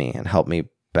reshaped me and helped me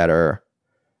better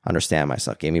understand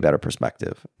myself, gave me better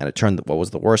perspective. And it turned what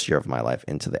was the worst year of my life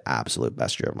into the absolute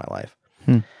best year of my life.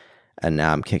 And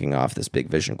now I'm kicking off this big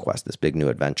vision quest, this big new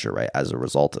adventure, right, as a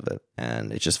result of it.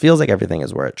 And it just feels like everything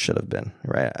is where it should have been,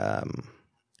 right? I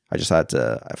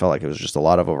felt like it was just a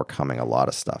lot of overcoming a lot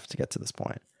of stuff to get to this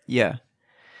point. Yeah.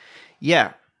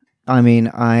 Yeah. I mean,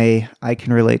 I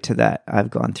can relate to that.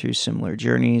 I've gone through similar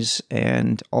journeys,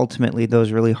 and ultimately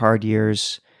those really hard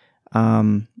years,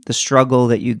 the struggle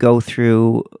that you go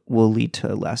through will lead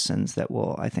to lessons that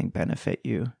will, I think, benefit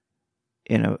you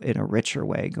in a richer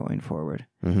way going forward.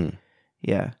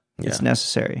 Yeah. It's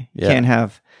necessary. You can't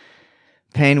have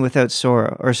pain without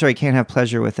sorrow, can't have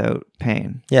pleasure without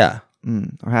pain. Yeah.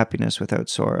 Or happiness without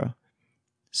sorrow.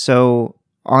 So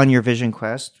on your vision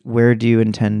quest, where do you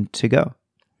intend to go?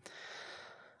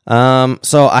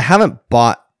 So I haven't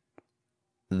bought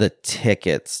the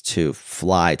tickets to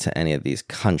fly to any of these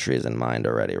countries in mind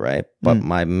already, right? But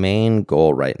my main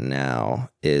goal right now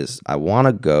is I want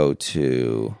to go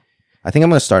to, I think I'm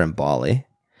going to start in Bali.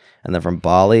 And then from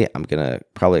Bali, I'm going to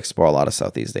probably explore a lot of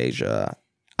Southeast Asia.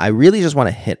 I really just want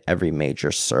to hit every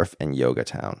major surf and yoga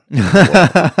town.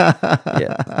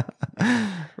 Yeah.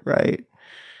 Right.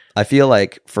 I feel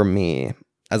like for me,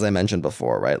 as I mentioned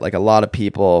before, right? Like a lot of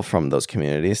people from those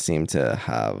communities seem to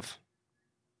have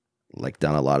like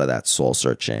done a lot of that soul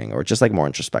searching or just like more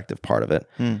introspective part of it.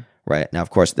 Right. Now, of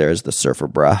course, there's the surfer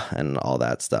bruh and all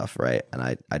that stuff. Right.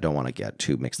 And I don't want to get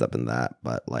too mixed up in that.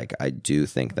 But like, I do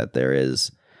think that there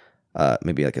is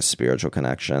maybe like a spiritual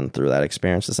connection through that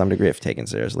experience to some degree if taken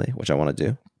seriously, which I want to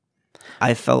do.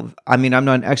 I mean, I'm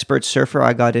not an expert surfer.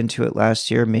 I got into it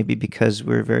last year, maybe because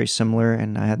we're very similar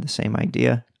and I had the same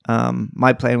idea.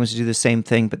 My plan was to do the same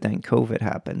thing, but then COVID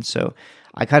happened. So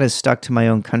I kind of stuck to my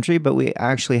own country, but we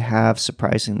actually have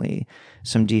surprisingly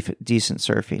some decent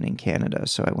surfing in Canada.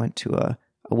 So I went to a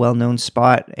well-known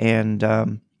spot and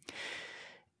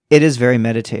it is very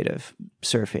meditative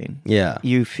surfing. Yeah.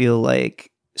 You feel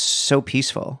like so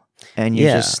peaceful and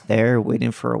you're just there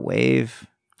waiting for a wave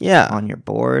on your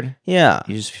board. Yeah.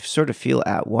 You just sort of feel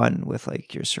at one with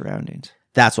like your surroundings.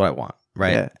 That's what I want.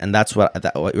 Right. Yeah. And that's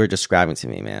what you're describing to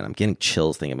me, man. I'm getting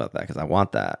chills thinking about that because I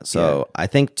want that. So I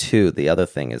think too, the other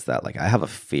thing is that like I have a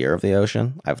fear of the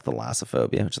ocean. I have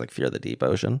thalassophobia, which is like fear of the deep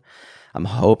ocean. I'm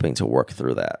hoping to work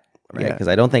through that. Right. Because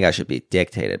I don't think I should be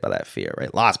dictated by that fear.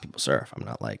 Right. Lots of people surf. I'm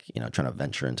not like, trying to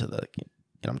venture into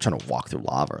I'm trying to walk through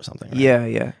lava or something.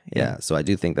 Right? Yeah. So I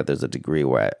do think that there's a degree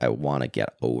where I want to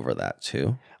get over that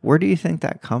too. Where do you think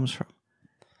that comes from?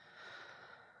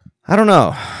 I don't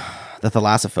know. The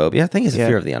thalassophobia, I think, is a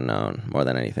fear of the unknown more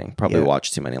than anything. Probably watch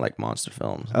too many like monster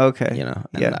films. Okay.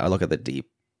 And I look at the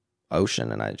deep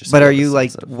ocean and I just. But are you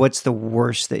like, what's the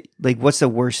worst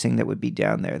thing that would be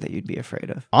down there that you'd be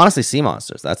afraid of? Honestly, sea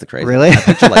monsters. That's the crazy. Really? I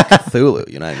picture like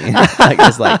Cthulhu. You know what I mean? Like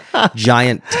this like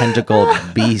giant tentacled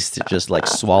beast just like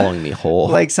swallowing me whole.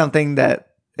 Like something that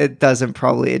it doesn't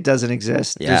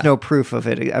exist. Yeah. There's no proof of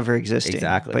it ever existing.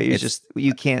 Exactly. But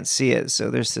you can't see it. So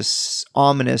there's this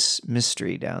ominous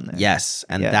mystery down there. Yes.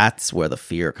 And that's where the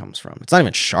fear comes from. It's not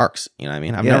even sharks. You know what I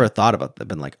mean? I've never thought about that.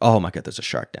 Been like, oh my God, there's a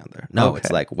shark down there. No,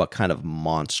 It's like what kind of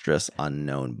monstrous,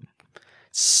 unknown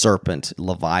serpent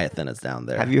Leviathan is down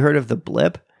there. Have you heard of the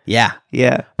blip? Yeah.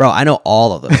 Yeah. Bro, I know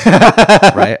all of them.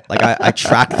 Right? Like I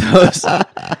track those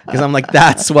because I'm like,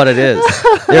 that's what it is.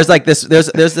 There's like this,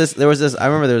 I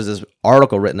remember there was this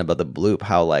article written about the bloop,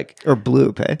 how like, or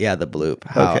bloop, eh? Yeah, the bloop.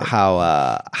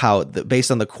 How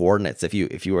based on the coordinates, if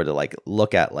you were to like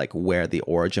look at like where the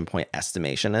origin point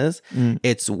estimation is,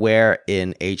 it's where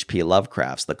in H.P.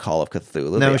 Lovecraft's The Call of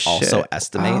Cthulhu, they also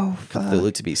estimate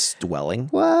Cthulhu to be dwelling.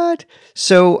 What?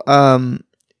 So,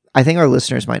 I think our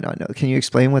listeners might not know. Can you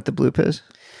explain what the bloop is?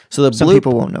 So some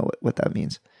people won't know what that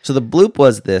means. So the bloop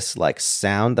was this like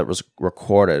sound that was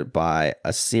recorded by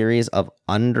a series of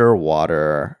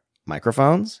underwater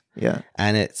microphones. Yeah.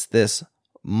 And it's this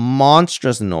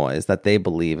monstrous noise that they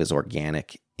believe is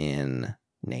organic in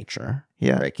nature.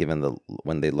 Yeah. Right. Given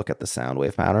when they look at the sound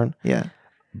wave pattern. Yeah.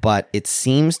 But it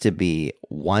seems to be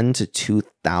 1,000 to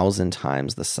 2,000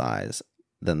 times the size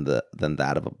than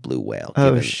that of a blue whale,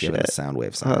 given the sound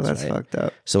wave size. Oh, that's fucked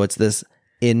up. So it's this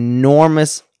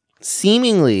enormous,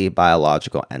 seemingly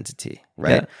biological entity,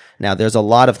 right? Yeah. Now, there's a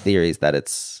lot of theories that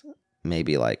it's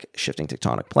maybe like shifting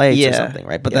tectonic plates or something,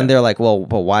 right? But then they're like, well,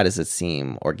 why does it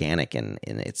seem organic in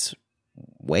its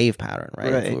wave pattern,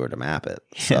 right? If we were to map it.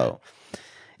 So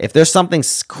if there's something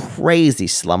crazy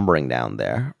slumbering down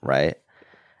there, right?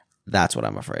 That's what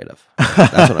I'm afraid of.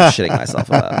 That's what I'm shitting myself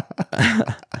about.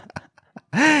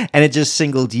 And it just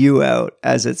singled you out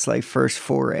as its like first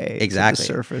foray to the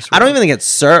surface. I don't even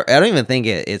think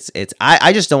it's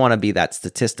I just don't want to be that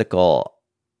statistical.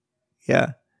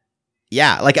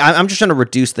 Yeah, like I'm just trying to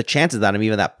reduce the chances that I'm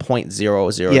even that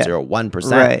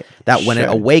 0.0001%. That when it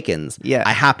awakens,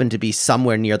 I happen to be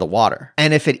somewhere near the water.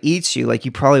 And if it eats you, like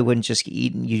you probably wouldn't just get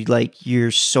eaten. You'd like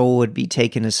your soul would be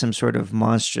taken to some sort of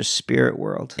monstrous spirit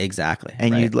world. Exactly,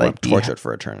 and you'd like be tortured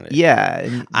for eternity. Yeah,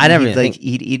 and I never even like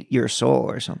eat your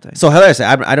soul or something. So hilariously,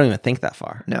 I don't even think that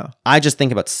far. No, I just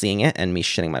think about seeing it and me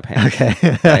shitting my pants.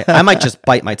 Okay, right? I might just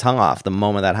bite my tongue off the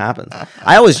moment that happens.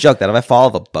 I always joke that if I fall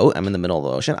off a boat, I'm in the middle of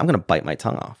the ocean, I'm gonna bite my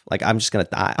tongue off. Like I'm just gonna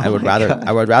die. I would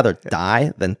rather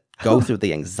die than go through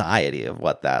the anxiety of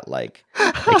what that like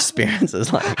experience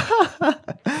is like.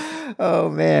 Oh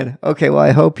man. Okay. Well,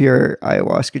 I hope your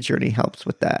ayahuasca journey helps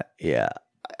with that. Yeah.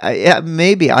 yeah,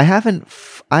 maybe I haven't.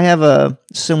 I have a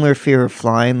similar fear of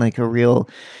flying, like a real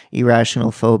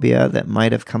irrational phobia that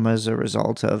might have come as a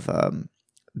result of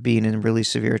being in really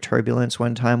severe turbulence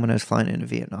one time when I was flying into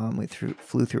Vietnam. We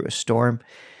flew through a storm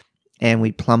and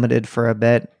we plummeted for a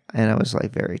bit, and I was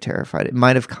like very terrified. It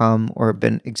might have come or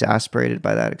been exasperated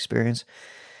by that experience,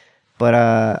 but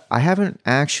I haven't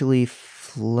actually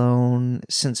flown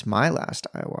since my last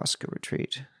ayahuasca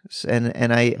retreat,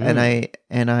 and I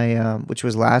which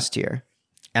was last year.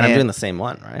 And I'm doing the same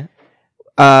one, right?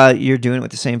 You're doing it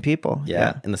with the same people.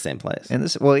 Yeah, in the same place. And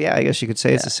this, well, yeah, I guess you could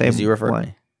say it's the same. You referred one.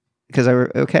 me. Because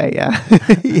okay, yeah.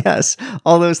 Yes,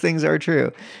 all those things are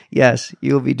true. Yes,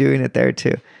 you'll be doing it there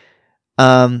too.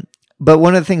 But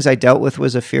one of the things I dealt with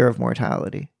was a fear of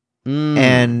mortality.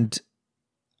 And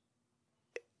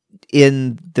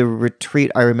in the retreat,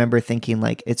 I remember thinking,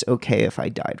 like, it's okay if I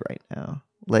died right now.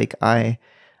 Like,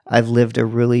 I've lived a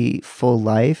really full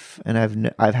life, and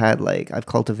I've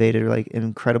cultivated like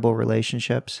incredible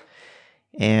relationships,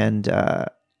 and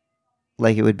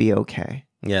like it would be okay.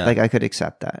 Yeah, like I could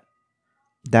accept that.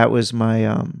 That was my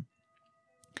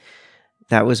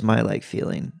like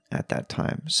feeling at that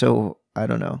time. So I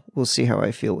don't know. We'll see how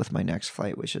I feel with my next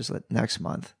flight, which is next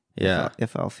month. Yeah,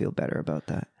 if I'll feel better about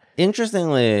that.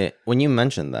 Interestingly, when you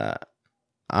mentioned that,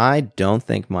 I don't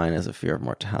think mine is a fear of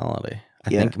mortality. I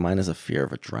think mine is a fear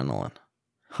of adrenaline.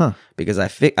 Huh. Because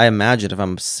I imagine if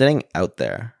I'm sitting out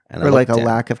there and or like a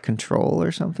lack of control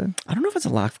or something. I don't know if it's a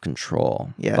lack of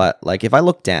control. Yeah. But like if I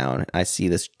look down, I see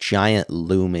this giant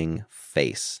looming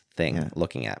face thing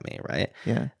looking at me, right?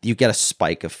 Yeah. You get a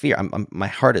spike of fear. My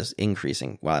heart is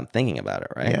increasing while I'm thinking about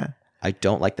it, right? Yeah. I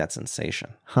don't like that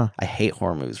sensation. Huh. I hate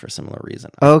horror movies for a similar reason.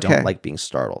 Okay. I don't like being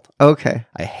startled. Okay.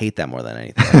 I hate that more than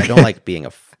anything. I don't like being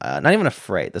not even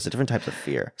afraid. There's a different type of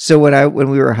fear. So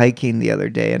when we were hiking the other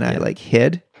day and I like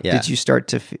hid, did you start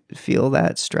to feel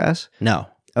that stress? No.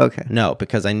 Okay. No,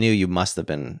 because I knew you must have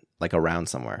been like around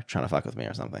somewhere trying to fuck with me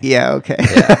or something. Yeah. Okay.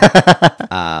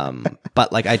 Yeah.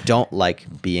 But like I don't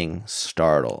like being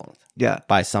startled.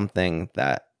 By something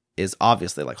that is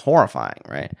obviously like horrifying,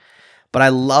 right? But I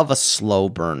love a slow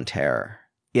burn terror.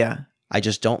 Yeah. I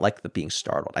just don't like the being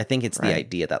startled. I think it's the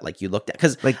idea that like you looked at,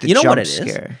 because like you know what it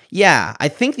scare. is. Yeah, I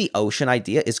think the ocean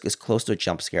idea is as close to a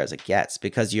jump scare as it gets,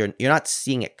 because you're not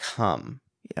seeing it come.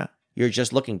 Yeah. You're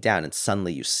just looking down and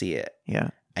suddenly you see it.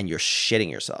 Yeah. And you're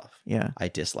shitting yourself. Yeah. I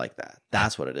dislike that.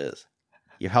 That's what it is.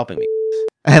 You're helping me.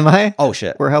 Am I? Oh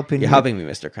shit. We're helping you. You're helping me,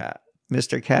 Mr. Cat.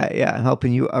 Mr. Cat, yeah, I'm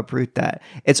helping you uproot that.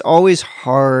 It's always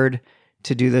hard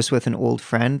to do this with an old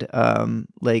friend.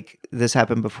 Like this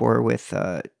happened before with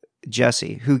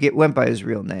Jesse, who went by his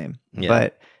real name,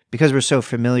 but because we're so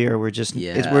familiar, we're just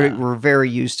we're very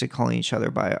used to calling each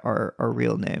other by our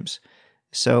real names.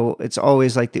 So it's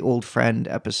always like the old friend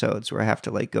episodes where I have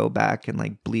to like go back and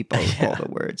like bleep out all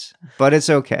the words, but it's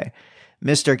okay.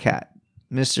 Mr. Cat,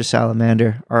 Mr.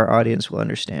 Salamander, our audience will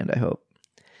understand, I hope.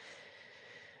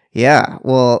 Yeah,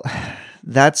 well,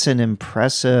 that's an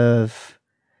impressive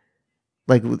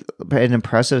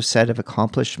set of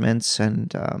accomplishments,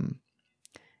 and an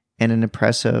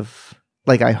impressive,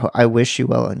 like, I wish you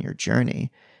well on your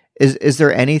journey. Is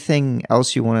there anything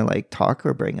else you want to like talk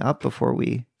or bring up before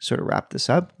we sort of wrap this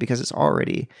up? Because it's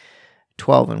already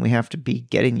 12 and we have to be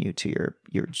getting you to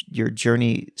your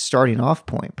journey starting off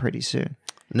point pretty soon.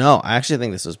 No, I actually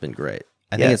think this has been great.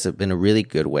 I think it's been a really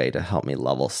good way to help me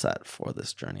level set for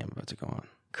this journey I'm about to go on.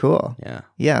 Cool. Yeah.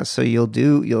 Yeah. So you'll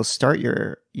do your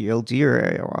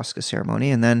ayahuasca ceremony,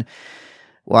 and then,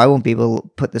 well, I won't be able to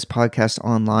put this podcast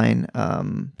online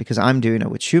because I'm doing a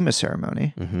Wachuma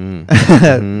ceremony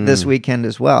this weekend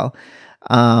as well.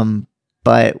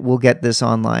 But we'll get this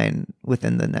online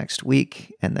within the next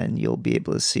week, and then you'll be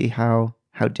able to see how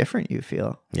different you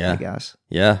feel. Yeah. I guess.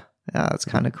 Yeah. Yeah, that's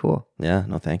kind of cool. Yeah.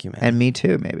 No, thank you, man. And me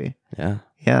too, maybe. Yeah.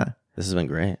 Yeah. This has been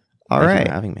great. Thank you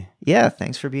for having me. Yeah.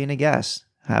 Thanks for being a guest.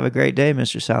 Have a great day,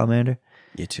 Mr. Salamander.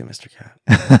 You too, Mr.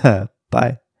 Cat.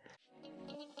 Bye.